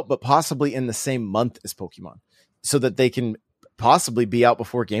comes out, but possibly in the same month as Pokemon, so that they can possibly be out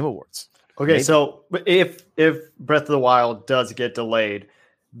before Game Awards. Okay, Maybe. so if Breath of the Wild does get delayed,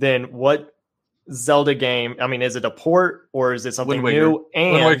 then what Zelda game? I mean, is it a port or is it something Wind Waker. new? Wind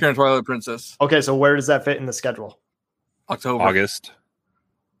And Waker and Twilight Princess. okay, so where does that fit in the schedule? October. August.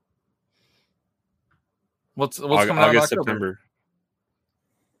 What's coming out in August, October? September.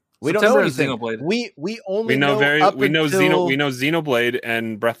 We don't September know is anything. Xenoblade. We only We know until... Xenoblade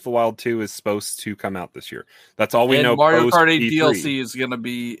and Breath of the Wild 2 is supposed to come out this year. That's all we And know. Mario post Kart 8 E3. DLC is going to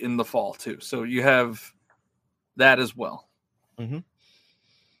be in the fall too. So you have that as well.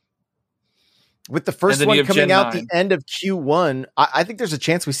 With the first then one you have coming Gen out 9. the end of Q1, I think there's a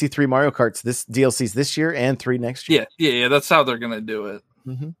chance we see 3 Mario Karts DLCs this year and 3 next year. Yeah. That's how they're going to do it.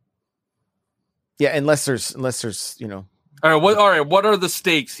 Yeah, unless there's All right. What are the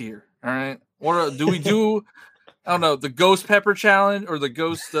stakes here? All right. Do we do? I don't know, the Ghost Pepper Challenge or the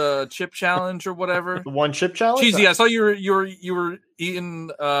Ghost Chip Challenge or whatever. The one chip challenge? Cheesy, I saw you were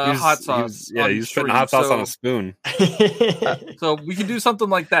eating hot sauce. He was putting hot sauce on a spoon. So we can do something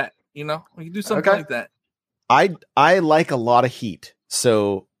like that. You know, we can do something Okay. like that. I like a lot of heat,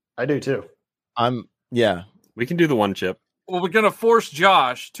 so I do too. We can do the one chip. Well, we're gonna force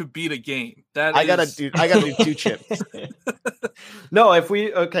Josh to beat a game. I gotta do 2 chips. No, if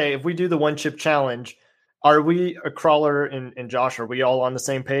we do the one chip challenge, are we a Crawler and Josh? Are we all on the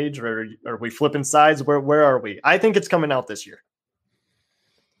same page, or are we flipping sides? Where are we? I think it's coming out this year.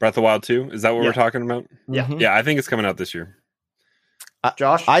 Breath of the Wild 2? Is that what Yeah. we're talking about? Yeah. Mhm. Yeah, I think it's coming out this year.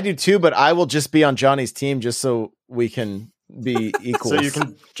 Josh, I do too, but I will just be on Johnny's team just so we can be equals. so you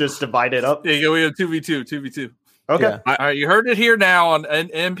can just divide it up. There you go. We have 2v2. Okay. Yeah. All right, you heard it here now on an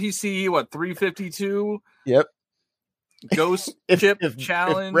NPC. 352? Yep. Ghost If Chip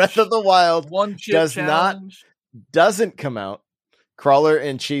Challenge. Breath of the Wild one chip does not- challenge. doesn't come out, Crawler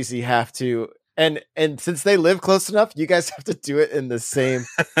and Cheesy have to, and since they live close enough, you guys have to do it in the same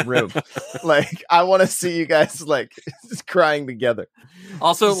room. Like, I want to see you guys like crying together.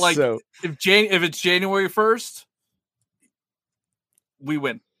 Also, like So, if it's January 1st, we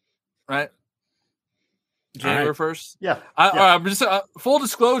win, right? January 1st. Yeah. I'm just full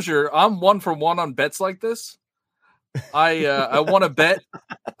disclosure. I'm 1 for 1 on bets like this. I won a bet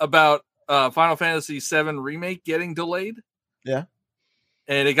about Final Fantasy VII Remake getting delayed. Yeah,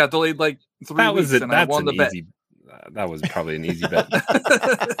 and it got delayed like 3 That weeks, was it. and I That's won an the bet. easy. That was probably an easy bet.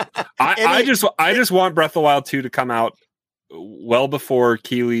 I just want Breath of the Wild 2 to come out well before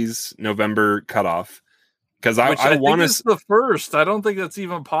Keely's November cutoff, because I think want it's the first. I don't think that's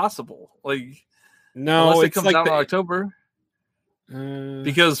even possible. Like, No, unless it it's comes like out in October,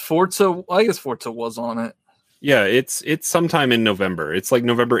 because Forza. I guess Forza was on it. yeah, it's sometime in November. It's like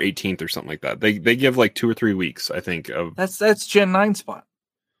November 18th or something like that. They give like 2 or 3 weeks, I think. Of That's Gen 9 spot.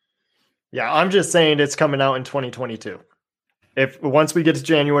 Yeah, I'm just saying it's coming out in 2022. If once we get to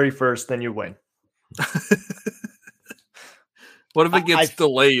January 1st, then you win. What if it gets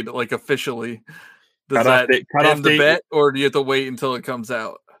delayed, like officially? Does Cutoff that date- cutoff end the date- bet, or do you have to wait until it comes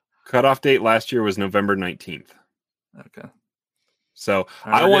out? Cutoff date last year was November 19th. Okay. So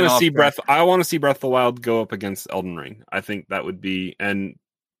All right, I we're want getting to off see track. I want to see Breath of the Wild go up against Elden Ring. I think that would be. And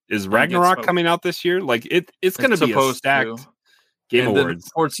is get Ragnarok smoked. coming out this year? Like it's going to be a supposed stacked to. Game And then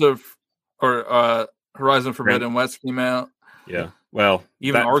Awards. Horizon Forbidden West came out. Yeah. Well,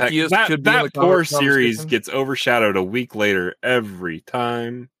 Even Arceus could be in that the poor series conversation. gets overshadowed a week later every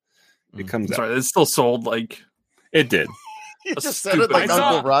time it comes out. Sorry, it's still sold like It did. You That's just said it stupid. like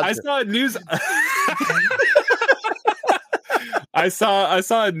Uncle Roger. I saw a news. I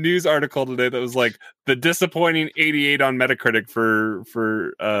saw a news article today that was like the disappointing 88 on Metacritic for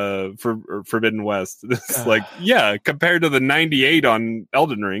Forbidden West. It's like, yeah, compared to the 98 on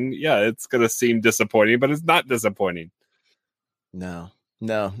Elden Ring, yeah, it's gonna seem disappointing, but it's not disappointing. No.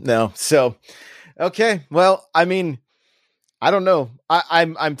 So, okay. Well, I mean, I don't know.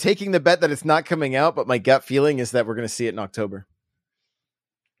 I'm taking the bet that it's not coming out, but my gut feeling is that we're going to see it in October.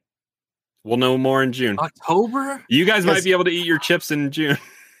 We'll know more in June. October. You guys might be able to eat your chips in June.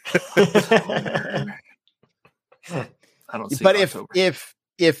 I don't see. But October.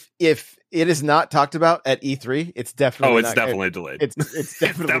 if it is not talked about at E3, it's definitely It's not- definitely delayed. It's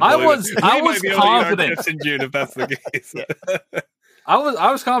definitely. I definitely was- delayed. I We was might be able to eat our confident. chips in June if that's the case. I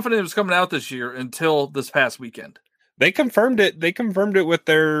was confident it was coming out this year until this past weekend. They confirmed it. They confirmed it with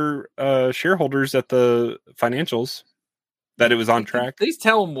their shareholders at the financials that it was on track. They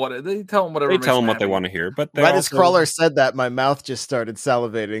tell them whatever. They tell them what they want to hear, but they Right as also- Crawler said that, my mouth just started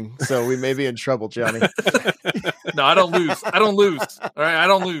salivating. So we may be in trouble, Johnny. No, I don't lose. I don't lose. All right, I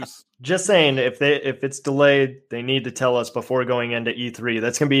don't lose. Just saying, if it's delayed, they need to tell us before going into E3.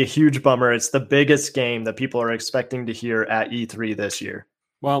 That's going to be a huge bummer. It's the biggest game that people are expecting to hear at E3 this year.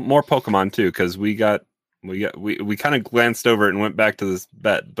 Well, more Pokemon too, because we kind of glanced over it and went back to this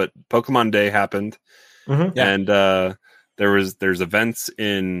bet, but Pokemon Day happened, and there's events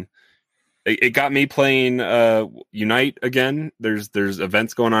in. It got me playing Unite again. There's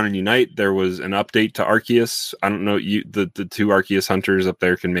events going on in Unite. There was an update to Arceus. I don't know, the two Arceus hunters up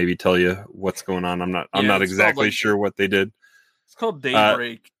there can maybe tell you what's going on. I'm not it's exactly called, like, sure what they did. It's called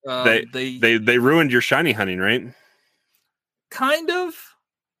Daybreak. They ruined your shiny hunting, right? Kind of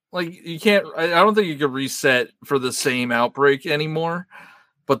like you can't. I don't think you can reset for the same outbreak anymore.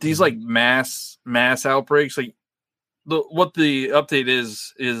 But these like mass outbreaks, like what the update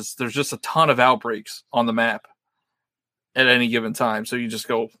is there's just a ton of outbreaks on the map at any given time. So you just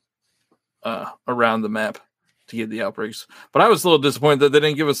go around the map to get the outbreaks. But I was a little disappointed that they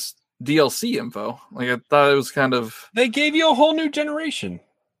didn't give us DLC info. Like I thought it was kind of They gave you a whole new generation.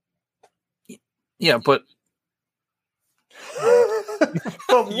 yeah, but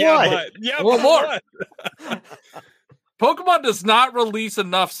But what? Well, more. Pokemon does not release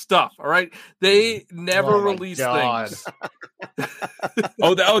enough stuff. All right, they never Oh my release God. things.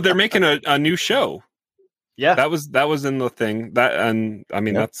 They're making a new show. Yeah. That was in the thing.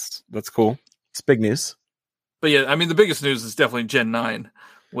 That's cool. It's big news. But yeah, I mean, the biggest news is definitely Gen 9,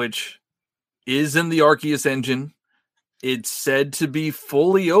 which is in the Arceus engine. It's said to be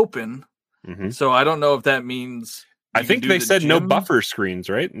fully open. Mhm. So I don't know if that means. I you think can do they the said no gym. buffer screens,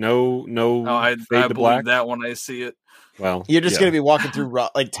 right? No I fade believe to black. that when I see it. Well, You're just yeah. going to be walking through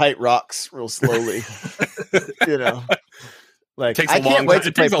tight rocks real slowly. You know, like It takes I a can't long. wait to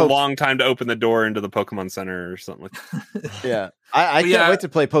It play takes a long time to open the door into the Pokemon Center or something. Yeah, I But can't yeah. wait to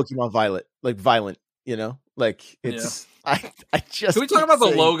play Pokemon Violet, like Violent. You know, like it's I just. Can we talk keep about the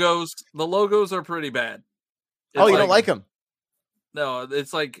saying- logos? The logos are pretty bad. Oh, It's you don't like them? No,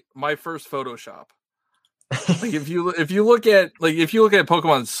 it's like my first Photoshop. Like if you look at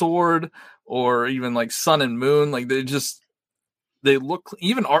Pokemon Sword or even like Sun and Moon, like they look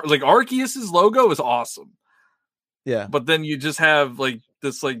even like Arceus's logo is awesome, Yeah. but then you just have like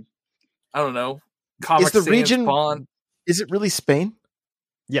this like I don't know Comic Is the Sans region? font. Is it really Spain?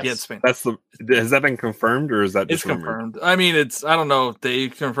 Yes. Yeah, it's Spain. Has that been confirmed or is that It's just rumored? confirmed. I mean, I don't know if they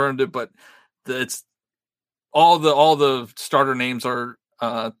confirmed it, but it's all the starter names are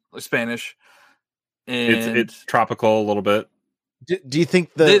Spanish. And It's tropical a little bit. Do you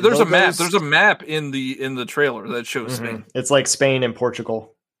think there's a map? There's a map in the trailer that shows Mhm. Spain. It's like Spain and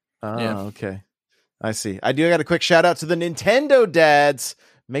Portugal. Oh, Yeah. okay. I see. I got a quick shout out to the Nintendo dads.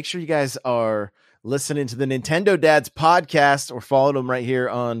 Make sure you guys are listening to the Nintendo Dads podcast or follow them right here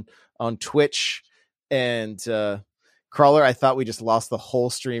on Twitch. And Crawler, I thought we just lost the whole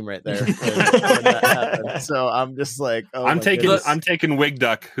stream right there when that happened. So I'm just like, oh I'm my taking goodness. Wig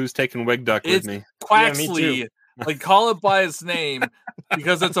Duck. Who's taking Wig Duck with It's me? Yeah, me Quaxley. too. Like call it by its name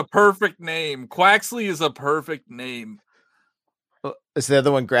because it's a perfect name. Quaxley is a perfect name. Is the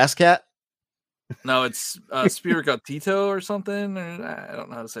other one Grass Cat? No, it's Spiricatito or something. Or, I don't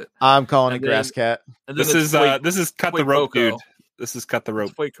know how to say it. I'm calling And it Grass Cat. And then This is cut the rope, Fuecoco. dude. This is cut the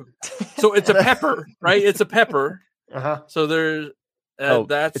rope. So it's a pepper, right? It's a pepper. Uh-huh. So there's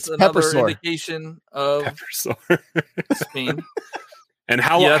that's it's pepper another sore. indication of Pepper sore. Spain. And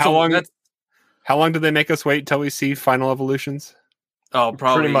how long? How long do they make us wait till we see Final Evolutions? Oh,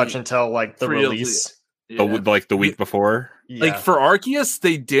 probably Pretty much until like the pretty release. yeah. Like the week before. Yeah. Like for Arceus,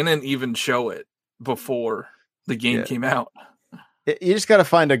 they didn't even show it before the game came out. You just got to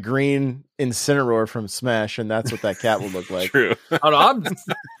find a green Incineroar from Smash, and that's what that cat will look like. True.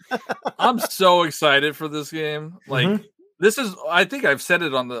 I'm so excited for this game. Like this is, I think I've said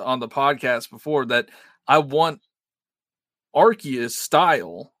it on the podcast before that I want Arceus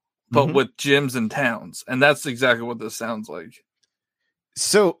style, but with gyms and towns, and that's exactly what this sounds like.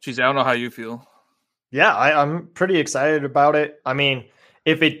 So, Jeez, I don't know how you feel. Yeah, I'm pretty excited about it. I mean,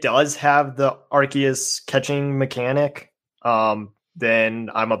 if it does have the Arceus catching mechanic, then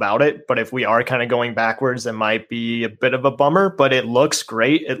I'm about it. But if we are kind of going backwards, it might be a bit of a bummer, but it looks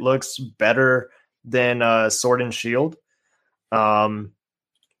great. It looks better than Sword and Shield.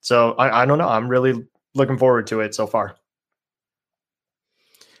 So I don't know. I'm really looking forward to it so far.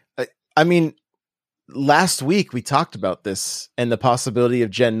 I mean, last week we talked about this and the possibility of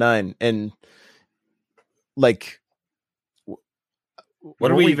Gen 9, and like, What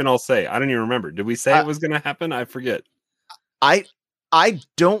did we even all say? I don't even remember. Did we say it was going to happen? I forget. I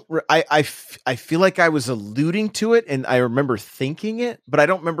feel like I was alluding to it, and I remember thinking it, but I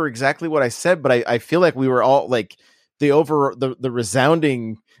don't remember exactly what I said. But I feel like we were all like the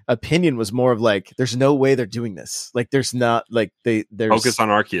resounding opinion was more of like, there's no way they're doing this. Like, there's not like there's focus on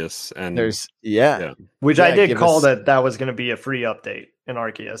Arceus, and there's which I did call us that was going to be a free update in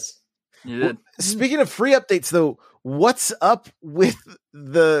Arceus. You did. Speaking of free updates, though, what's up with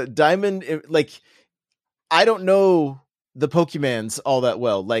the Diamond? Like, I don't know the Pokemons all that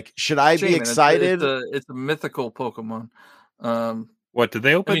well. Like, should I be excited? It's a mythical Pokemon. What did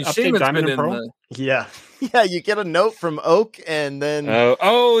they open? Update Shaman's Diamond been and Pearl? in Yeah. Yeah, you get a note from Oak, and then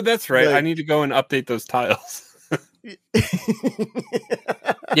Oh, that's right. Like- I need to go and update those tiles.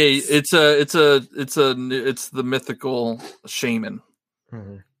 it's the mythical Shaman.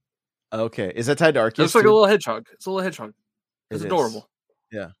 Okay, is that tied to Arceus? It's like a too? little hedgehog. It's a little hedgehog. It It's is. adorable.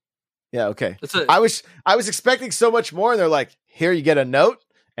 Yeah, okay. It's a I was expecting so much more, and they're like, here, you get a note,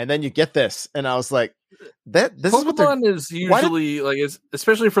 and then you get this, and I was like, this is what they're. Pokemon is usually like, it's,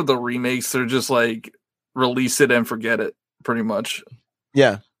 especially for the remakes, they're just like release it and forget it, pretty much.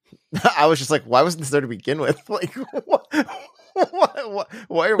 Yeah, I was just like, why wasn't this there to begin with? Like, what?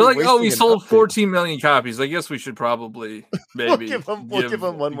 Why are we They're like, oh, we wasting an sold update? 14 million copies. I guess we should probably maybe give 'em one more give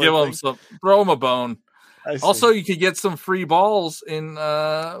 'em thing. some, throw them a bone. I see. Also, you could get some free balls in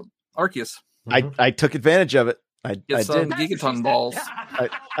Arceus. I took advantage of it. I Get some did. Gigaton balls.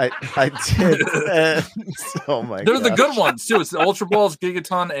 I did. Oh my! They're the gosh. good ones too. It's the Ultra Balls,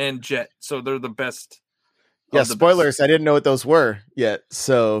 Gigaton, and Jet. So they're the best. Yeah, of the spoilers. I didn't know what those were yet,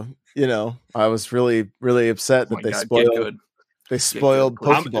 so I was really, really upset best. Oh that my they God, spoiled. get good. They spoiled good.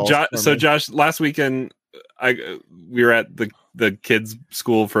 Pokeballs. for me. Josh, last weekend, we were at the kids'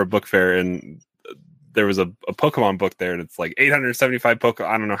 school for a book fair, and there was a Pokemon book there, and it's like 875 Pokemon.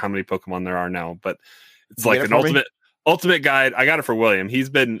 I don't know how many Pokemon there are now, but it's like an ultimate guide. I got it for William. He's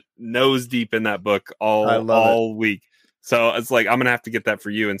been nose deep in that book all week. So it's like, I'm going to have to get that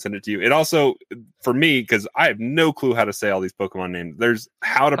for you and send it to you. It also, for me, because I have no clue how to say all these Pokemon names. There's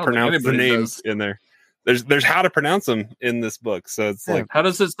how to pronounce the names in there. There's how to pronounce them in this book. So it's like, How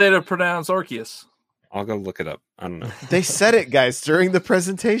does it say to pronounce Arceus? I'll go look it up. I don't know. They said it, guys, during the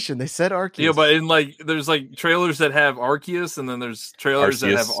presentation. They said Arceus. Yeah, but in there's like trailers that have Arceus, and then there's trailers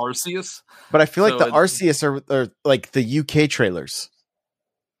that have Arceus. But I feel like So the Arceus are like the UK trailers.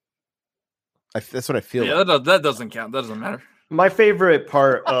 That's what I feel. Yeah, like. that doesn't count. That doesn't matter. My favorite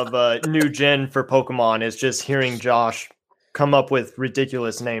part of new gen for Pokemon is just hearing Josh come up with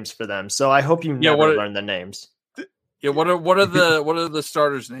ridiculous names for them. So I hope you never learn the names. Yeah, what are the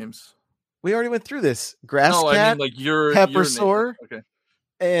starters' names? We already went through this. Grass No, cat, I mean like your Peppersaur, Okay,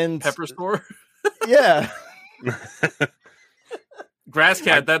 and Peppersaur, yeah, Grass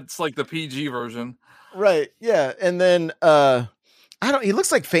Cat. That's like the PG version. right, yeah, and then I don't. He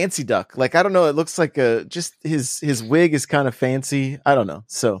looks like Fancy Duck. Like, I don't know. It looks like just his wig is kind of fancy. I don't know.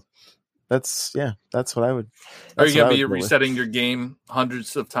 So that's what I would. Are that's you what I gonna be would go with. resetting your game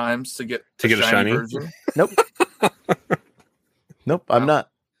hundreds of times to get a shiny version? Nope. Nope. I'm not.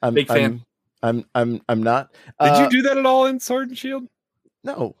 I'm Big fan. I'm not. Did you do that at all in Sword and Shield?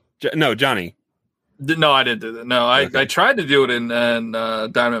 No. No, Johnny. No, I didn't do that. No, I tried to do it in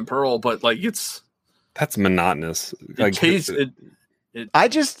Diamond and Pearl, but like that's monotonous. Like, I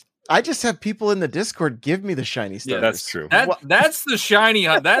just have people in the Discord give me the shiny stars. Yeah, that's true. That's the shiny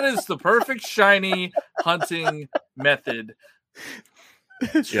hunt. That is the perfect shiny hunting method.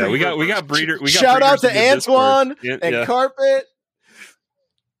 Yeah, we got breeder. We got shout out to breeders in the Antoine Discord. and Carpet.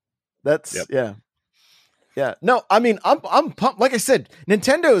 That's yeah. No, I mean I'm pumped. Like I said,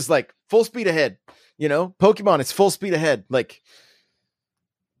 Nintendo is like full speed ahead. You know, Pokemon is full speed ahead. Like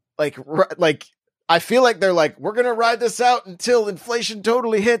I feel like they're like, we're gonna ride this out until inflation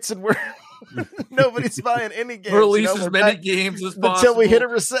totally hits and we're nobody's buying any games. Release as many games as possible until we hit a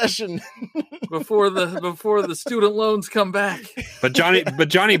recession before the student loans come back. But Johnny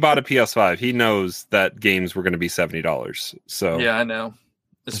bought a PS5. He knows that games were going to be $70. So yeah, I know.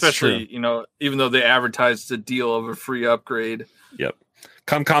 Especially, even though they advertised a deal of a free upgrade. Yep.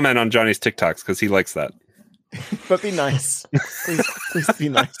 Come comment on Johnny's TikToks because he likes that. But be nice. Please be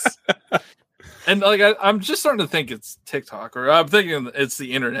nice. And like I'm just starting to think it's TikTok, or I'm thinking it's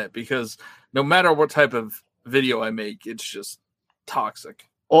the internet, because no matter what type of video I make, it's just toxic.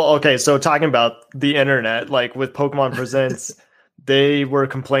 Well, okay, so talking about the internet, like with Pokemon Presents, they were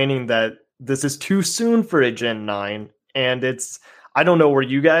complaining that this is too soon for a Gen 9, and I don't know where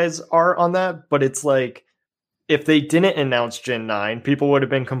you guys are on that, but it's like if they didn't announce Gen 9, people would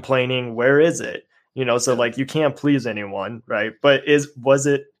have been complaining, where is it? So like you can't please anyone, right? But is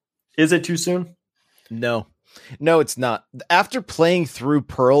it too soon? No, it's not. After playing through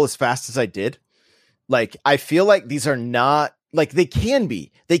Pearl as fast as I did, like, I feel like these are not like they can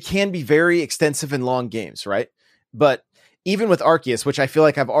be very extensive and long games. Right. But even with Arceus, which I feel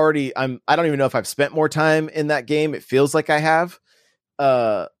like I don't even know if I've spent more time in that game. It feels like I have,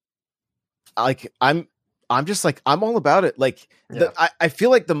 like I'm just like, I'm all about it. Like I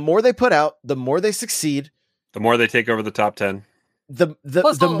feel like the more they put out, the more they succeed, the more they take over the top 10. The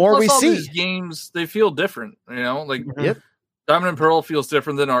more we see these games, they feel different, like Yep. Diamond and Pearl feels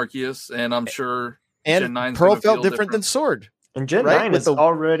different than Arceus, and I'm sure and Gen 9's Pearl gonna felt feel different than Sword. And Gen 9 is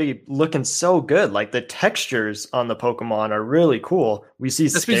already looking so good. Like the textures on the Pokemon are really cool. We see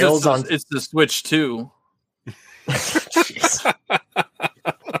scales on. It's the Switch 2.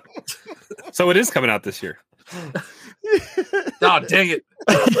 So it is coming out this year. Oh, dang it.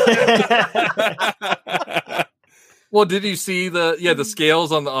 Well, did you see the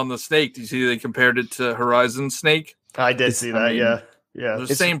scales on the snake? Did you see they compared it to Horizon Snake? I did see that. Yeah. They're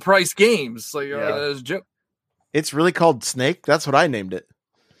the same price games. Like it's a joke. It's really called Snake. That's what I named it.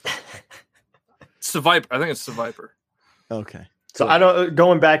 It's the Viper. I think it's the Viper. Okay. So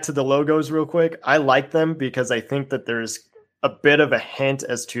going back to the logos real quick, I like them because I think that there's a bit of a hint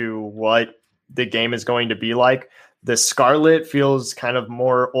as to what the game is going to be like. The Scarlet feels kind of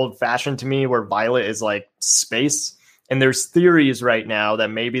more old fashioned to me, where Violet is like space. And there's theories right now that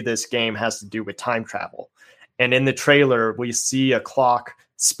maybe this game has to do with time travel. And in the trailer, we see a clock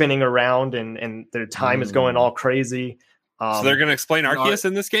spinning around and their time is going all crazy. So they're going to explain Arceus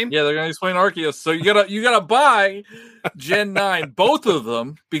in this game? Yeah, they're going to explain Arceus. So you gotta buy Gen 9, both of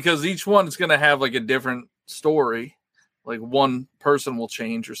them, because each one is going to have like a different story. Like one person will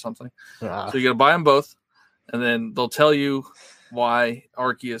change or something. So you got to buy them both, and then they'll tell you why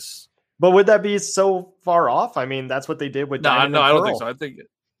Arceus. But would that be so far off? I mean, that's what they did with Diamond and I don't Pearl. think so.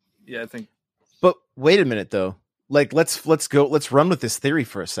 I think. But wait a minute though. Like let's run with this theory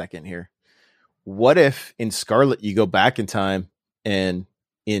for a second here. What if in Scarlet you go back in time and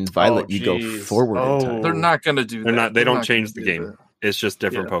in Violet you go forward in time? They're not going to do that. They don't change the game. It's just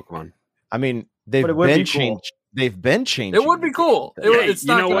different Pokemon. I mean, they've been changed. Cool. They've been changed. It would be cool. It's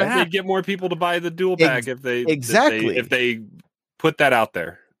not going to happen. They'd get more people to buy the dual pack if they exactly if they put that out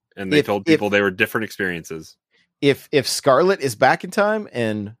there and they told people they were different experiences. If Scarlet is back in time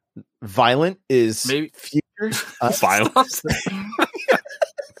and Violent is future, Violent.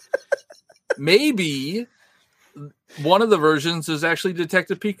 Maybe one of the versions is actually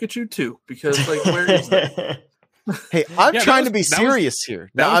Detective Pikachu too, because like where is that? Hey, I'm trying to be serious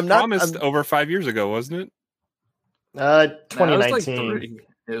here. That was promised over 5 years ago, wasn't it? 2019.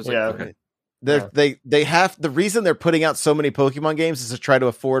 It was like They have the reason they're putting out so many Pokemon games is to try to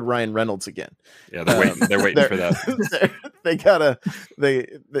afford Ryan Reynolds again. Yeah, they're waiting for that. They gotta.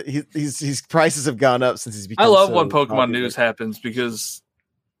 His prices have gone up since he's become. I love so when Pokemon popular. news happens because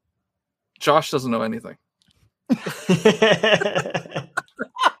Josh doesn't know anything. I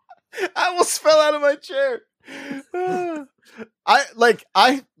almost fell out of my chair.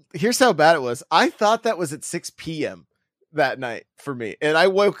 Here's how bad it was. I thought that was at 6 p.m. that night for me, and I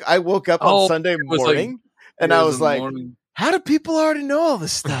woke up on Sunday morning, and I was like, how do people already know all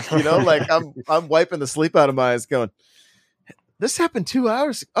this stuff? You know, like I'm wiping the sleep out of my eyes going, this happened 2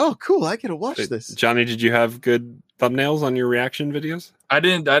 hours. Oh, cool. I get to watch this. Johnny, did you have good thumbnails on your reaction videos? I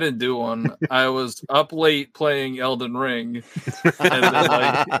didn't do one. I was up late playing Elden Ring. And then,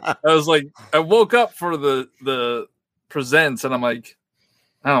 I woke up for the presents and I'm like,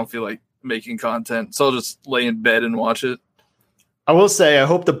 I don't feel like making content. So I'll just lay in bed and watch it. I will say, I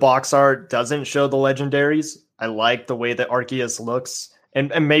hope the box art doesn't show the legendaries. I like the way that Arceus looks.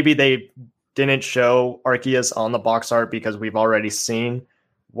 And maybe they didn't show Arceus on the box art because we've already seen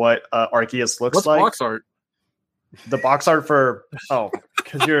what Arceus looks What's like. box art? The box art for,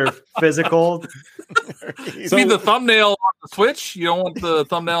 because you're physical. You mean the thumbnail on the Switch? You don't want the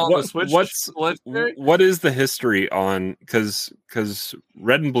thumbnail on the Switch? What is the history on, because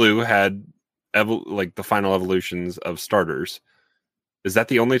Red and Blue had the final evolutions of starters. Is that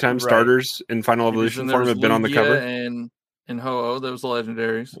the only time starters in final evolution form have been on the cover? And Ho-Oh, those are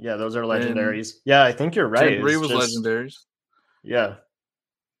legendaries. Yeah, those are legendaries. Yeah, I think you're right. Gen 3 was legendaries. Yeah.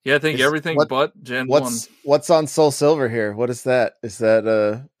 Yeah, I think everything but Gen 1. What's on Soul Silver here? What is that? Is that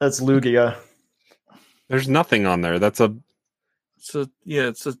That's Lugia. There's nothing on there. It's a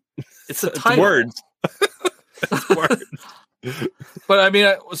title. Words. It's words. But I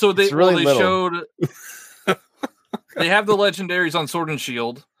mean, so they showed they have the legendaries on Sword and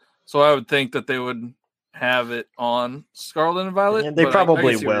Shield, so I would think that they would have it on Scarlet and Violet. Yeah, they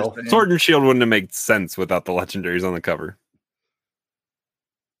probably will. Sword and Shield wouldn't have made sense without the legendaries on the cover.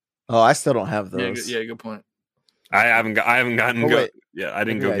 Oh, I still don't have those. Yeah, good point. I haven't gotten. Yeah, I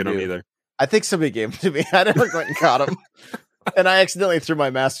didn't go get them either. I think somebody gave them to me. I never went and caught them, and I accidentally threw my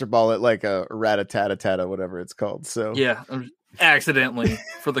Master Ball at like a Rat-a-tat-a-tat, whatever it's called. So yeah, accidentally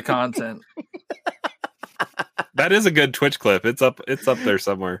for the content. That is a good Twitch clip. It's up there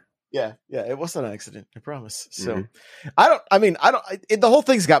somewhere. Yeah, it wasn't an accident. I promise. So, the whole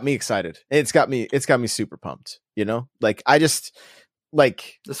thing's got me excited. It's got me super pumped. You know, like I just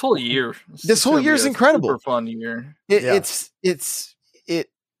like this whole year. This whole year is incredible. Super fun year. It's just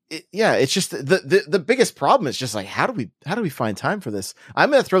the biggest problem is just like how do we find time for this?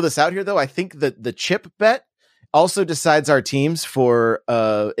 I'm going to throw this out here though. I think that the chip bet also decides our teams for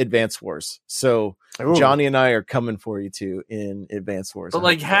Advance Wars. So Johnny and I are coming for you too in Advance Wars. But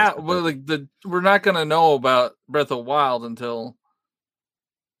we're not going to know about Breath of Wild until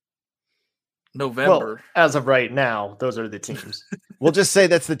November. Well, as of right now, those are the teams. We'll just say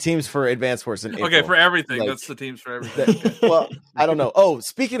that's the teams for Advance Wars in April. Okay, for everything, that's the teams for everything. Well, I don't know. Oh,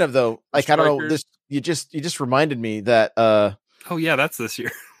 speaking of though, like I don't know. This you just reminded me that. Oh yeah, that's this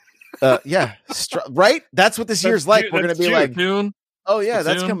year. Right. That's what this year's like. We're gonna be like, Splatoon. Oh yeah,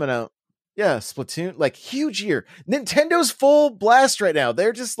 that's coming out. Yeah, Splatoon, like huge year. Nintend's full blast right now.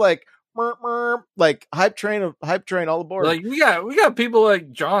 They're just like, like hype train all aboard. Like we got people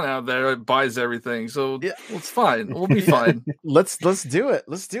like John out there that buys everything, so it's fine. We'll be fine. Let's do it.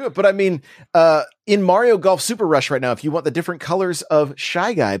 But I mean, in Mario Golf Super Rush right now, if you want the different colors of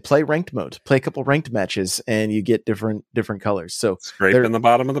Shy Guy, play ranked mode. Play a couple ranked matches, and you get different colors. So scrape in the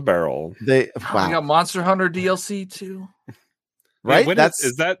bottom of the barrel. We got Monster Hunter DLC too. Right? Wait,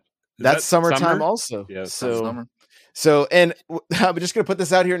 that's summertime also. Yeah, So, and I'm just going to put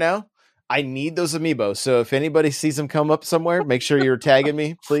this out here now. I need those amiibo. So if anybody sees them come up somewhere, make sure you're tagging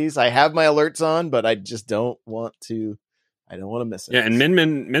me, please. I have my alerts on, but I just don't want to miss it. Yeah. And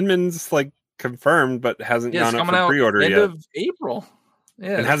Min-Min's like confirmed, but hasn't gone up for pre-order yet. End of April.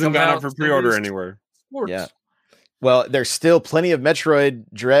 Yeah. It hasn't gone up for pre-order anywhere. Sports. Yeah. Well, there's still plenty of Metroid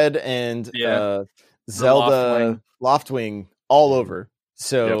Dread and Zelda Loftwing all over.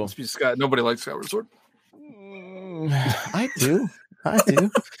 So nobody likes Skyward Sword. I do.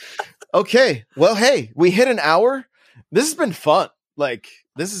 Okay. Well, hey, we hit an hour. This has been fun. Like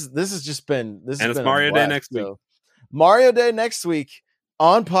this has just been and it's Mario Day next week. Mario Day next week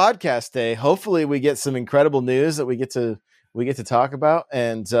on podcast day. Hopefully we get some incredible news that we get to talk about.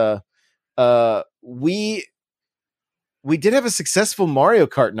 And we did have a successful Mario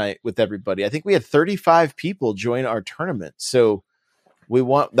Kart night with everybody. I think we had 35 people join our tournament. So we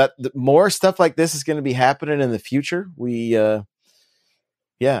want that more stuff like this is going to be happening in the future.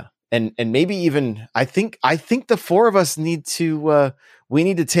 And maybe even I think the four of us need to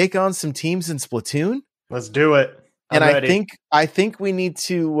take on some teams in Splatoon. Let's do it. And ready. I think we need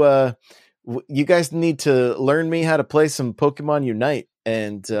to you guys need to learn me how to play some Pokemon Unite,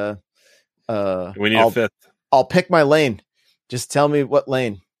 and we need a fifth. I'll pick my lane. Just tell me what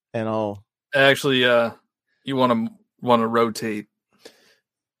lane, and I'll actually you want to rotate.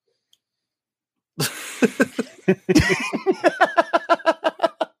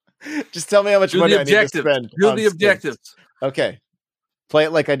 Just tell me how much Do money the I need to objectives. spend. Do on the skins. objectives. Okay. Play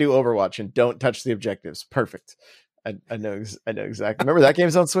it like I do Overwatch and don't touch the objectives. Perfect. I know exactly. Remember that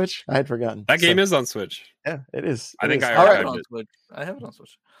game's on Switch? I had forgotten. That game is on Switch. Yeah, it is. I It think is. I All I right. have it on Switch. I have it on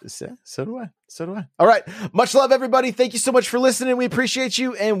Switch. Yeah, so do I. All right. Much love, everybody. Thank you so much for listening. We appreciate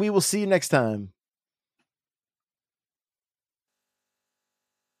you, and we will see you next time.